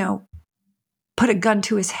put a gun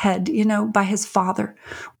to his head, by his father,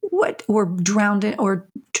 or drowned in, or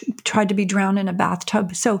tried to be drowned in a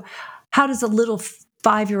bathtub. So how does a little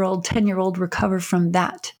 5-year-old, 10-year-old recover from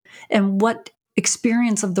that? And what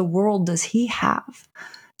experience of the world does he have?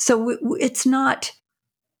 So it's not,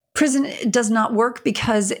 prison does not work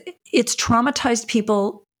because it's traumatized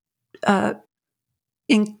people,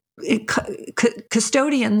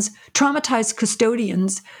 traumatized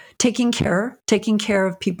custodians taking care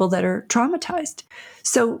of people that are traumatized.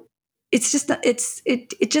 So it's just,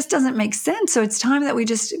 it just doesn't make sense. So it's time that we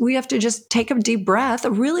have to just take a deep breath,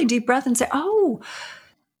 a really deep breath, and say, oh,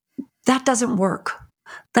 that doesn't work.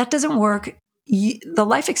 That doesn't work. The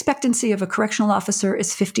life expectancy of a correctional officer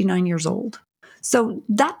is 59 years old. So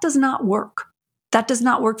that does not work. That does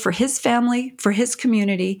not work for his family, for his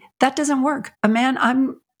community. That doesn't work.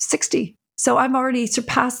 I'm 60. So I've already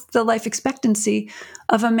surpassed the life expectancy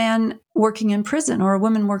of a man working in prison, or a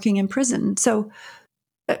woman working in prison. So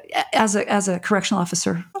as a correctional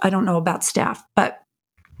officer, I don't know about staff, but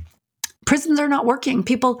prisons are not working.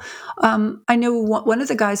 People, I know one of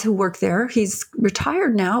the guys who worked there, he's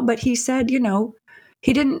retired now, but he said, he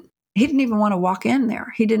didn't even want to walk in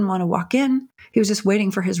there. He didn't want to walk in. He was just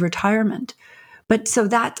waiting for his retirement. But so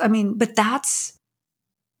that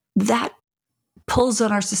pulls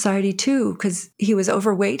on our society too, because he was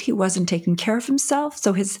overweight. He wasn't taking care of himself.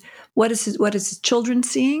 So what is his children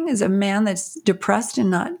seeing is a man that's depressed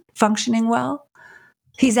and not functioning well.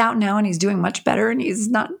 He's out now, and he's doing much better, and he's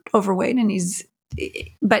not overweight,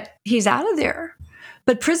 but he's out of there.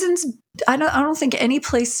 But prisons, I don't think any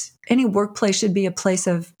workplace should be a place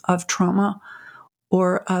of trauma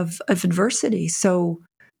or of adversity. So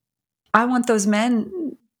I want those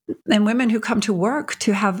men and women who come to work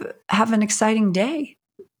to have an exciting day,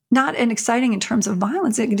 not an exciting in terms of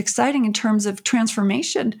violence, an exciting in terms of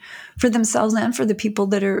transformation for themselves and for the people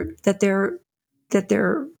that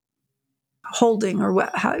they're holding, or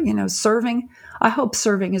serving. I hope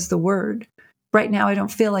serving is the word. Right now, I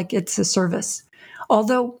don't feel like it's a service,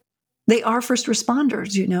 although they are first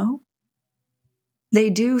responders. they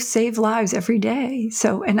do save lives every day.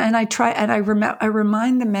 So, and I try, and I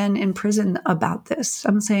remind the men in prison about this.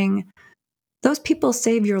 I'm saying, those people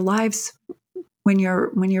save your lives when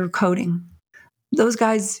you're coding. Those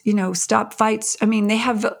guys, stop fights. I mean, they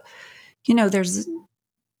have, there's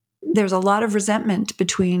a lot of resentment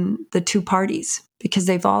between the two parties because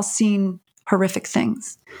they've all seen horrific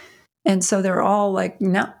things. And so they're all like,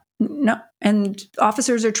 no, no. And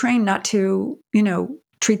officers are trained not to,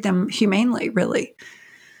 treat them humanely, really.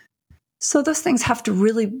 So those things have to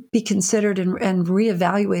really be considered and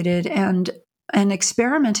reevaluated and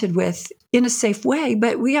experimented with in a safe way.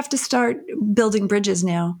 But we have to start building bridges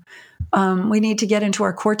now. We need to get into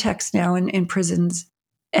our cortex now in prisons,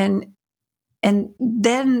 and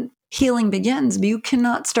then healing begins. But you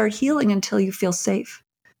cannot start healing until you feel safe.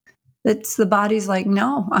 It's the body's like,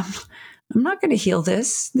 no, I'm not going to heal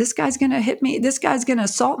this. This guy's going to hit me. This guy's going to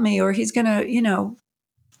assault me, or he's going to,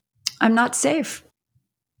 I'm not safe.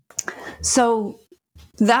 So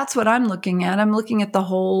that's what I'm looking at. I'm looking at the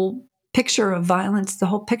whole picture of violence, the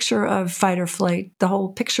whole picture of fight or flight, the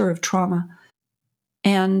whole picture of trauma,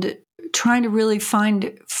 and trying to really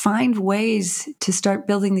find ways to start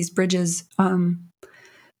building these bridges.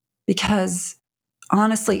 Because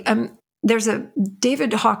honestly, there's a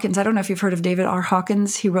David Hawkins. I don't know if you've heard of David R.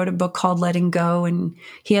 Hawkins. He wrote a book called Letting Go, and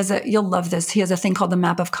you'll love this. He has a thing called the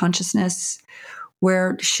Map of Consciousness,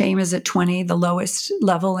 where shame is at 20, the lowest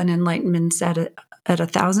level, and enlightenment's at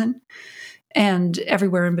 1,000, and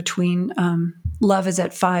everywhere in between. Love is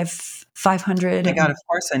at 500. Oh my God, of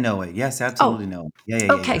course I know it. Yes, absolutely know it.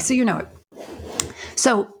 Yeah. Okay, so you know it.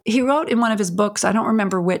 So he wrote in one of his books, I don't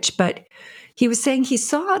remember which, but he was saying he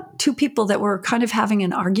saw two people that were kind of having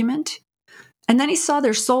an argument, and then he saw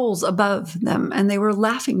their souls above them, and they were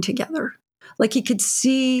laughing together. Like he could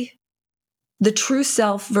see the true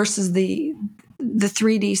self versus the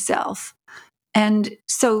 3D self. And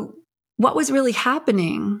so what's really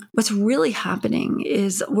happening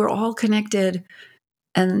is we're all connected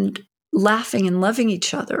and laughing and loving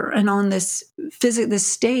each other. And on this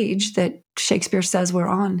stage that Shakespeare says we're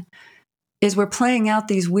on, is we're playing out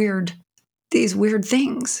these weird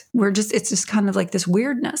things. It's just kind of like this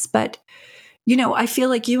weirdness. But, I feel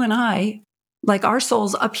like you and I, like our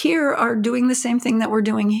souls up here, are doing the same thing that we're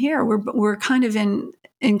doing here. We're kind of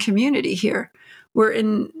in community here. We're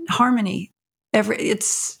in harmony.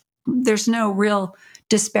 There's no real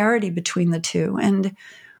disparity between the two. And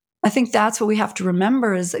I think that's what we have to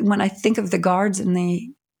remember is when I think of the guards and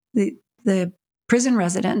the prison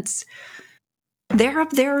residents, they're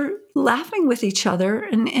up there laughing with each other,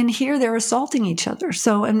 and here they're assaulting each other.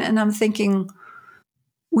 So, and I'm thinking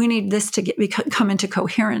we need this to come into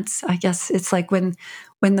coherence. I guess it's like when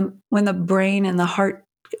the brain and the heart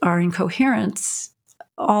are in coherence,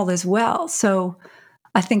 all is well. So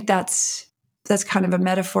I think that's kind of a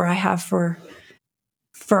metaphor I have for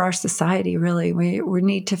our society. Really, we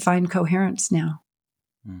need to find coherence now.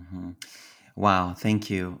 Mm-hmm. Wow, thank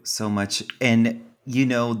you so much. And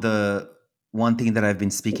the one thing that I've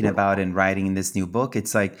been speaking about and writing in this new book,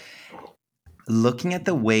 it's like looking at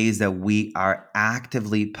the ways that we are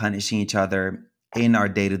actively punishing each other in our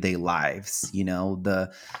day-to-day lives, the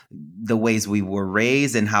ways we were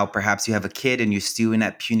raised, and how perhaps you have a kid and you're still in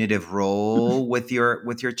that punitive role with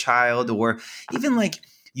your child, or even like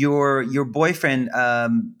your boyfriend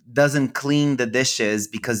doesn't clean the dishes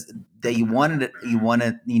because you wanted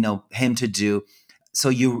him to do, so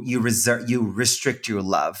you restrict your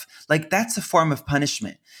love. Like that's a form of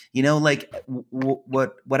punishment. Like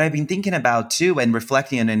what I've been thinking about too, and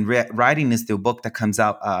reflecting and writing this new book that comes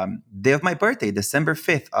out day of my birthday, December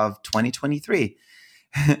 5th of 2023.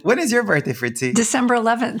 When is your birthday, Fritzi? December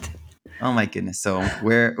 11th. Oh my goodness! So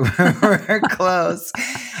we're close,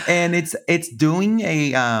 and it's doing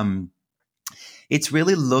it's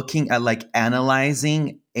really looking at like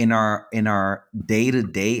analyzing in our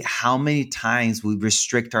day-to-day how many times we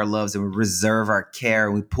restrict our loves and we reserve our care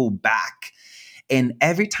and we pull back. And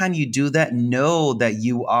every time you do that, know that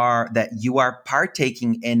you are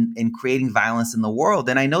partaking in creating violence in the world.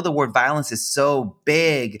 And I know the word violence is so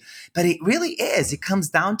big, but it really is. It comes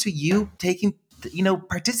down to you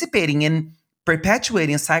participating in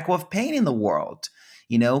perpetuating a cycle of pain in the world,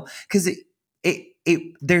 because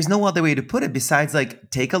there's no other way to put it besides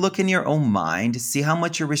like take a look in your own mind, see how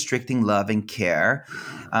much you're restricting love and care.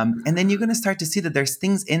 And then you're going to start to see that there's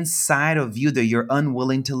things inside of you that you're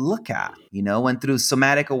unwilling to look at, and through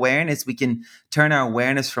somatic awareness, we can turn our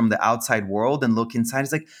awareness from the outside world and look inside.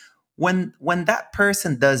 It's like, when that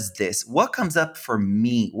person does this, what comes up for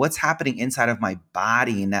me? What's happening inside of my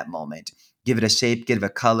body in that moment? give it a shape, give it a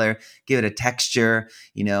color, give it a texture,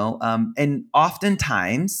 and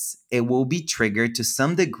oftentimes it will be triggered to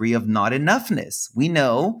some degree of not enoughness. We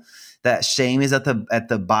know that shame is at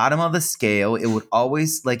the bottom of the scale. It would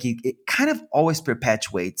always it kind of always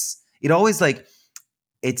perpetuates.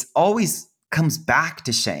 It's always comes back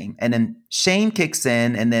to shame, and then shame kicks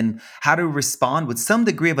in, and then how to respond with some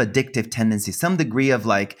degree of addictive tendency, some degree of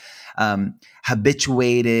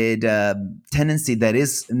habituated tendency that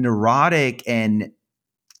is neurotic, and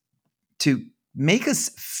to make us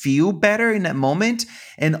feel better in that moment.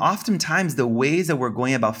 And oftentimes the ways that we're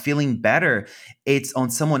going about feeling better, it's on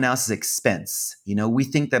someone else's expense. We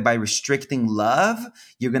think that by restricting love,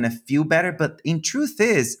 you're going to feel better. But in truth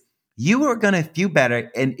is, you are going to feel better.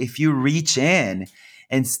 And if you reach in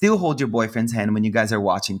and still hold your boyfriend's hand when you guys are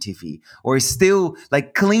watching TV, or still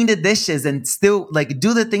clean the dishes and still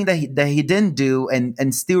do the thing that he didn't do,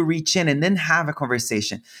 and still reach in and then have a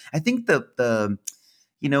conversation. I think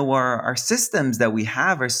our systems that we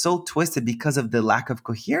have are so twisted because of the lack of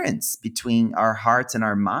coherence between our hearts and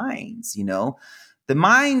our minds. The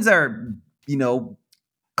minds are,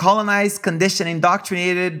 colonized, conditioned,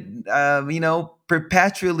 indoctrinated,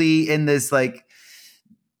 perpetually in this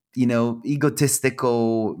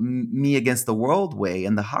egotistical me against the world way.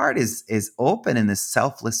 And the heart is open in this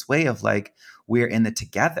selfless way of we're in it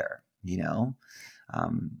together,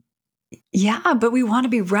 Yeah, but we want to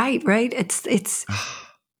be right? It's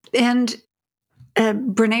and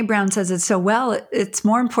Brene Brown says it so well. It's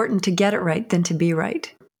more important to get it right than to be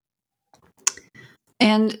right.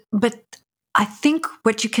 But I think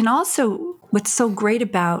what's so great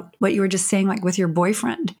about what you were just saying, with your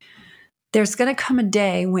boyfriend, there's going to come a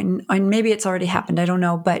day when, and maybe it's already happened, I don't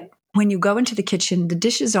know, but when you go into the kitchen, the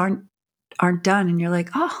dishes aren't done, and you're like,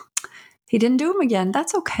 oh, he didn't do them again.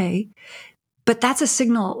 That's okay. But that's a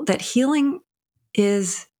signal that healing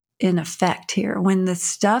is in effect here. When the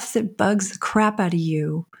stuff that bugs the crap out of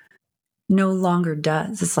you no longer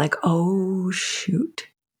does, it's like, oh, shoot,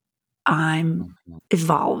 I'm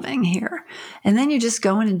evolving here. And then you just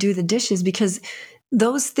go in and do the dishes, because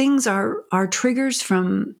those things are triggers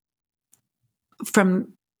from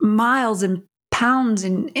miles and pounds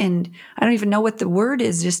and I don't even know what the word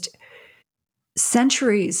is, just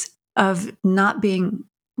centuries of not being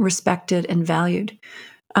respected and valued.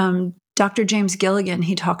 Dr. James Gilligan,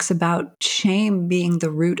 he talks about shame being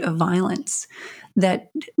the root of violence,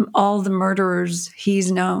 that all the murderers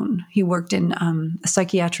he's known, he worked in a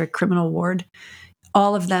psychiatric criminal ward,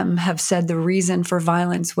 all of them have said the reason for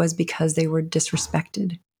violence was because they were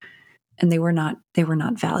disrespected and they were not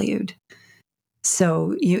valued.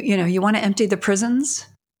 So you want to empty the prisons,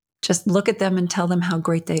 just look at them and tell them how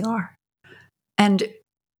great they are.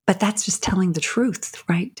 But that's just telling the truth,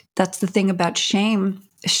 right? That's the thing about shame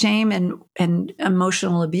and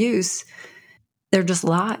emotional abuse. They're just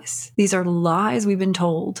lies. These are lies we've been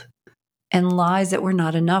told, and lies that we're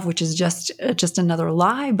not enough, which is just another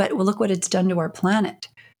lie. But look what it's done to our planet.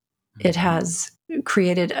 It has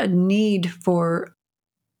created a need for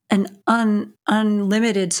an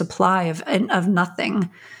unlimited supply of nothing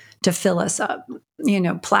to fill us up,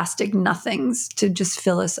 plastic nothings to just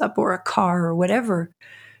fill us up, or a car or whatever.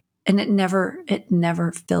 And it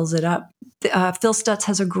never fills it up. Phil Stutz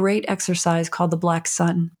has a great exercise called the Black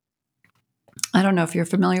Sun. I don't know if you're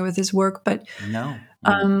familiar with his work, but no.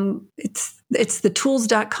 It's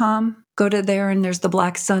thetools.com. Go to there and there's the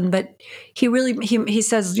Black Sun. But he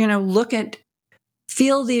says,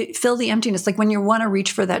 feel the emptiness. Like when you want to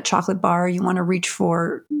reach for that chocolate bar, you want to reach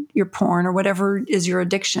for your porn or whatever is your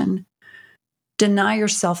addiction, deny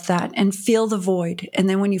yourself that and feel the void. And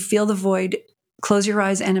then when you feel the void, close your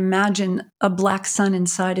eyes and imagine a black sun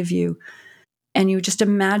inside of you. And you just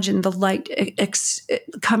imagine the light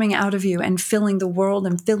coming out of you and filling the world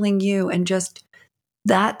and filling you. And just,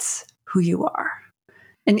 that's who you are.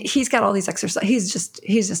 And he's got all these exercises.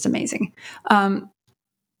 He's just amazing.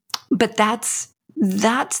 But that's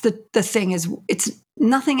the thing is, it's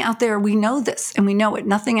nothing out there. We know this and we know it.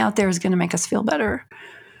 Nothing out there is going to make us feel better.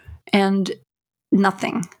 And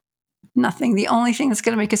nothing. The only thing that's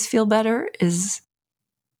going to make us feel better is,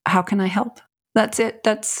 how can I help? That's it.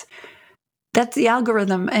 That's the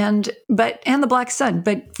algorithm and the Black Sun.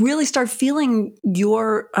 But really start feeling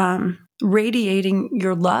your radiating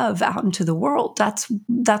your love out into the world. That's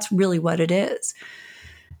really what it is.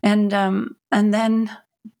 And then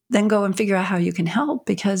go and figure out how you can help,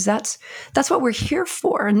 because that's what we're here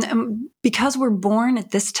for. And because we're born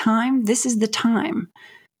at this time, this is the time.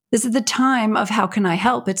 This is the time of how can I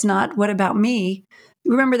help? It's not what about me?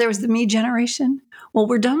 Remember there was the me generation? Well,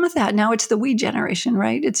 we're done with that. Now it's the we generation,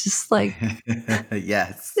 right? It's just like,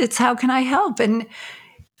 yes. It's how can I help? And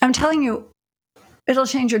I'm telling you, it'll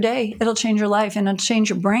change your day. It'll change your life, and it'll change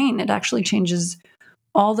your brain. It actually changes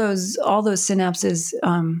all those synapses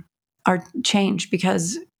are changed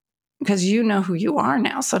because you know who you are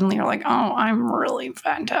now. Suddenly you're like, oh, I'm really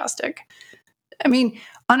fantastic. I mean,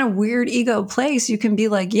 on a weird ego place, you can be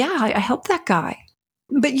like, yeah, I helped that guy.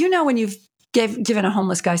 But when you've given a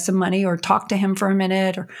homeless guy some money or talked to him for a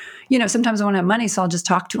minute, or, sometimes I want to have money, so I'll just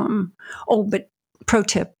talk to him. Oh, but pro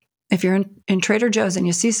tip, if you're in Trader Joe's and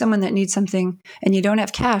you see someone that needs something and you don't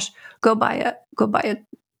have cash, go buy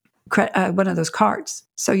one of those cards.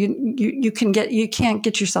 So you can't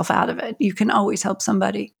get yourself out of it. You can always help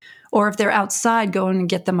somebody. Or if they're outside, go in and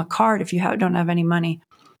get them a card if you don't have any money,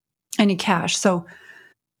 any cash. So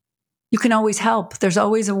you can always help. There's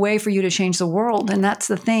always a way for you to change the world. And that's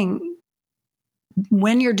the thing.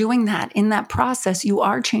 When you're doing that, in that process, you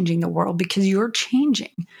are changing the world because you're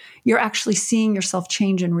changing. You're actually seeing yourself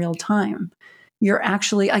change in real time. You're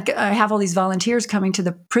actually, I have all these volunteers coming to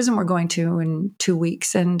the prison we're going to in 2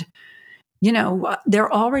 weeks. And,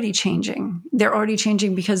 they're already changing. They're already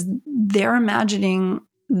changing because they're imagining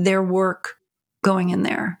their work going in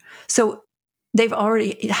there. So they've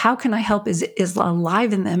already, how can I help is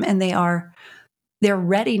alive in them, and they're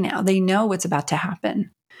ready now. They know what's about to happen.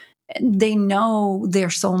 They know their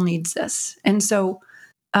soul needs this. And so,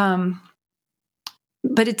 but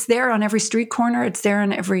it's there on every street corner. It's there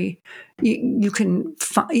on every, you can,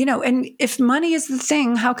 and if money is the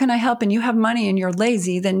thing, how can I help? And you have money and you're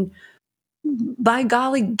lazy, then by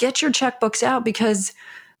golly, get your checkbooks out, because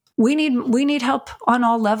we need help on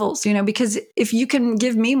all levels, because if you can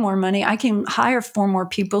give me more money, I can hire 4 more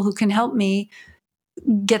people who can help me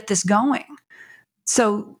get this going.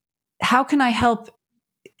 So how can I help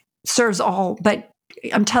serves all, but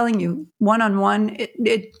I'm telling you, one-on-one,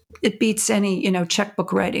 it beats any,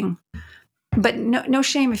 checkbook writing. But no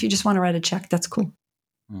shame if you just want to write a check. That's cool.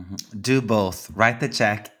 Mm-hmm. Do both. Write the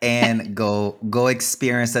check and go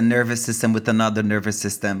experience a nervous system with another nervous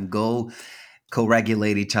system. Go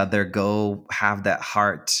co-regulate each other. Go have that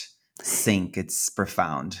heart sync. It's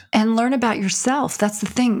profound. And learn about yourself. That's the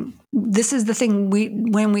thing. This is the thing.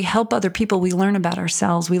 When we help other people, we learn about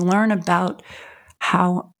ourselves. We learn about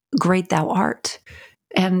how great thou art.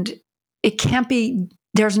 And it can't be,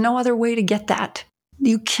 there's no other way to get that.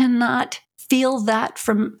 You cannot feel that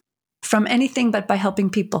from anything but by helping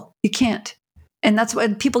people. You can't. And that's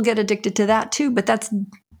why people get addicted to that too. But I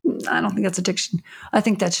don't think that's addiction. I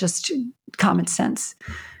think that's just common sense.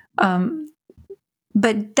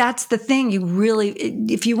 But that's the thing. You really,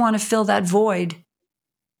 if you want to fill that void,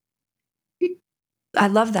 I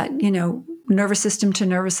love that, nervous system to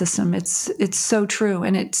nervous system. It's so true.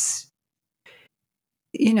 And it's,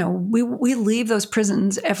 we leave those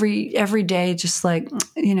prisons every day, just like,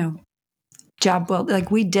 job well,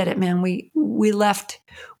 like we did it, man. We left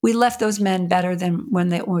those men better than when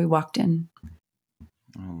we walked in.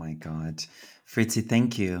 Oh my God. Fritzi,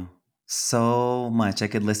 thank you so much. I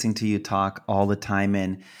could listen to you talk all the time,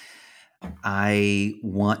 and I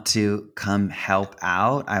want to come help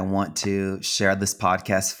out. I want to share this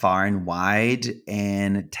podcast far and wide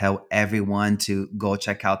and tell everyone to go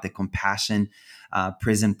check out the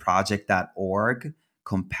compassionprisonproject.org,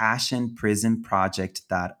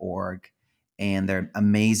 compassionprisonproject.org. And there are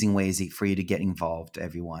amazing ways for you to get involved,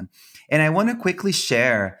 everyone. And I want to quickly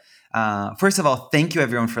share, first of all, thank you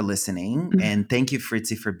everyone for listening. Mm-hmm. And thank you,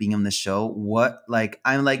 Fritzi, for being on the show.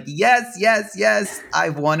 I'm like, yes.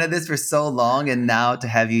 I've wanted this for so long, and now to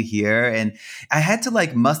have you here. And I had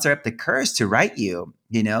to muster up the courage to write you,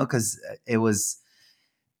 because it was,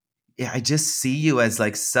 I just see you as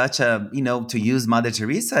such a, to use Mother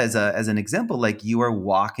Teresa as an example, you are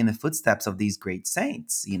walking the footsteps of these great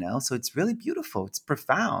saints, so it's really beautiful. It's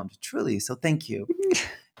profound, truly. So thank you.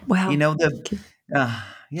 Wow.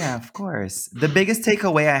 Yeah, of course. The biggest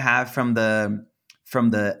takeaway I have from the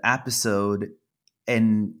episode,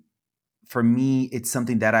 and for me, it's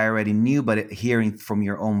something that I already knew, but hearing from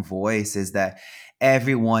your own voice, is that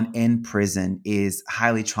everyone in prison is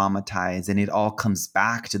highly traumatized, and it all comes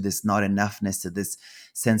back to this not enoughness, to this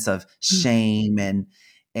sense of shame, and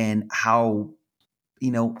how,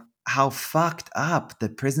 how fucked up the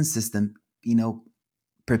prison system,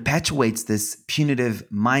 perpetuates this punitive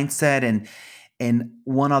mindset. And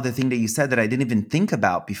one other thing that you said that I didn't even think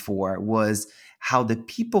about before was how the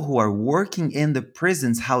people who are working in the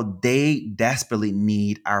prisons, how they desperately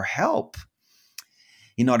need our help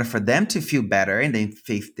in order for them to feel better. And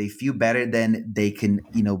if they feel better, then they can,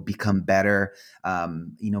 become better,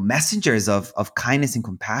 messengers of kindness and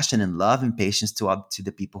compassion and love and patience to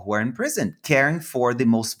the people who are in prison, caring for the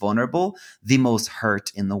most vulnerable, the most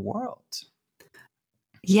hurt in the world.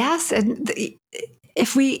 Yes. And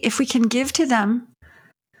if we can give to them,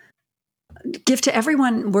 give to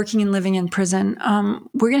everyone working and living in prison.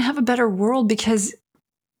 We're going to have a better world because,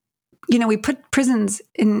 we put prisons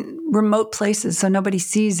in remote places so nobody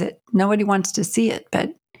sees it. Nobody wants to see it,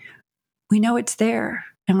 but we know it's there,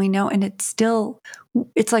 and we know, and it's still,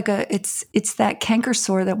 it's like it's that canker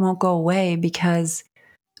sore that won't go away because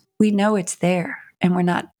we know it's there, and we're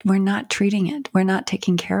not treating it. We're not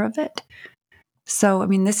taking care of it. So, I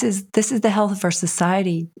mean, this is the health of our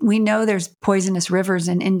society. We know there's poisonous rivers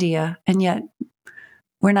in India, and yet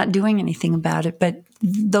we're not doing anything about it. But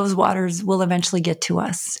those waters will eventually get to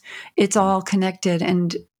us. It's all connected,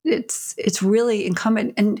 and it's really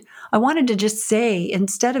incumbent. And I wanted to just say,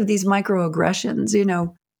 instead of these microaggressions,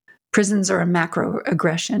 prisons are a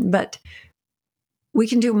macroaggression, but we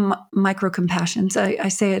can do micro compassions. I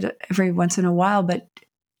say it every once in a while, but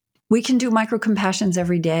we can do micro compassions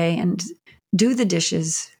every day and do the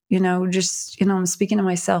dishes. I'm speaking to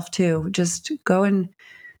myself too. Just go and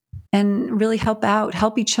really help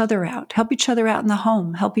each other out in the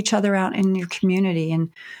home, help each other out in your community.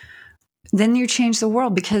 And then you change the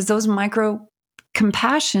world because those micro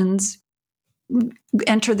compassions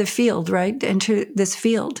enter the field, right? Enter this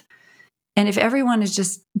field. And if everyone is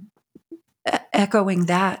just echoing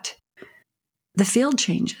that, the field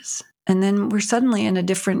changes. And then we're suddenly in a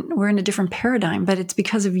different paradigm, but it's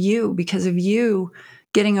because of you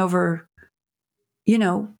getting over,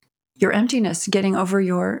 your emptiness, getting over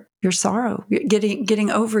your sorrow, getting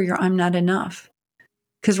over your I'm not enough.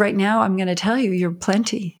 Because right now I'm going to tell you, you're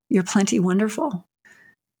plenty wonderful.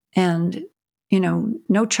 And,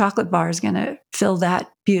 no chocolate bar is going to fill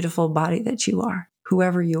that beautiful body that you are,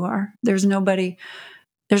 whoever you are. There's nobody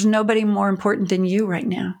more important than you right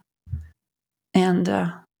now.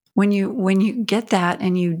 And when you get that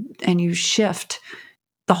and you shift,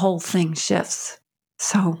 the whole thing shifts.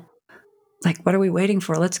 So, what are we waiting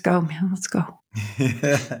for? Let's go, man. Let's go.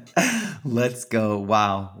 Let's go.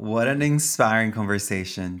 Wow. What an inspiring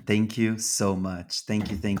conversation. Thank you so much. Thank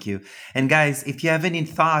you. Thank you. And guys, if you have any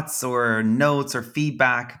thoughts or notes or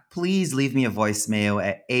feedback, please leave me a voicemail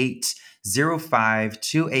at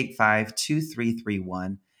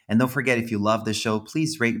 805-285-2331. And don't forget, if you love the show,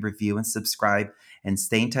 please rate, review, and subscribe, and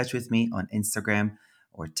stay in touch with me on Instagram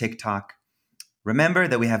or TikTok. Remember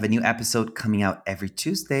that we have a new episode coming out every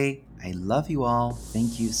Tuesday. I love you all.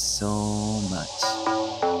 Thank you so much.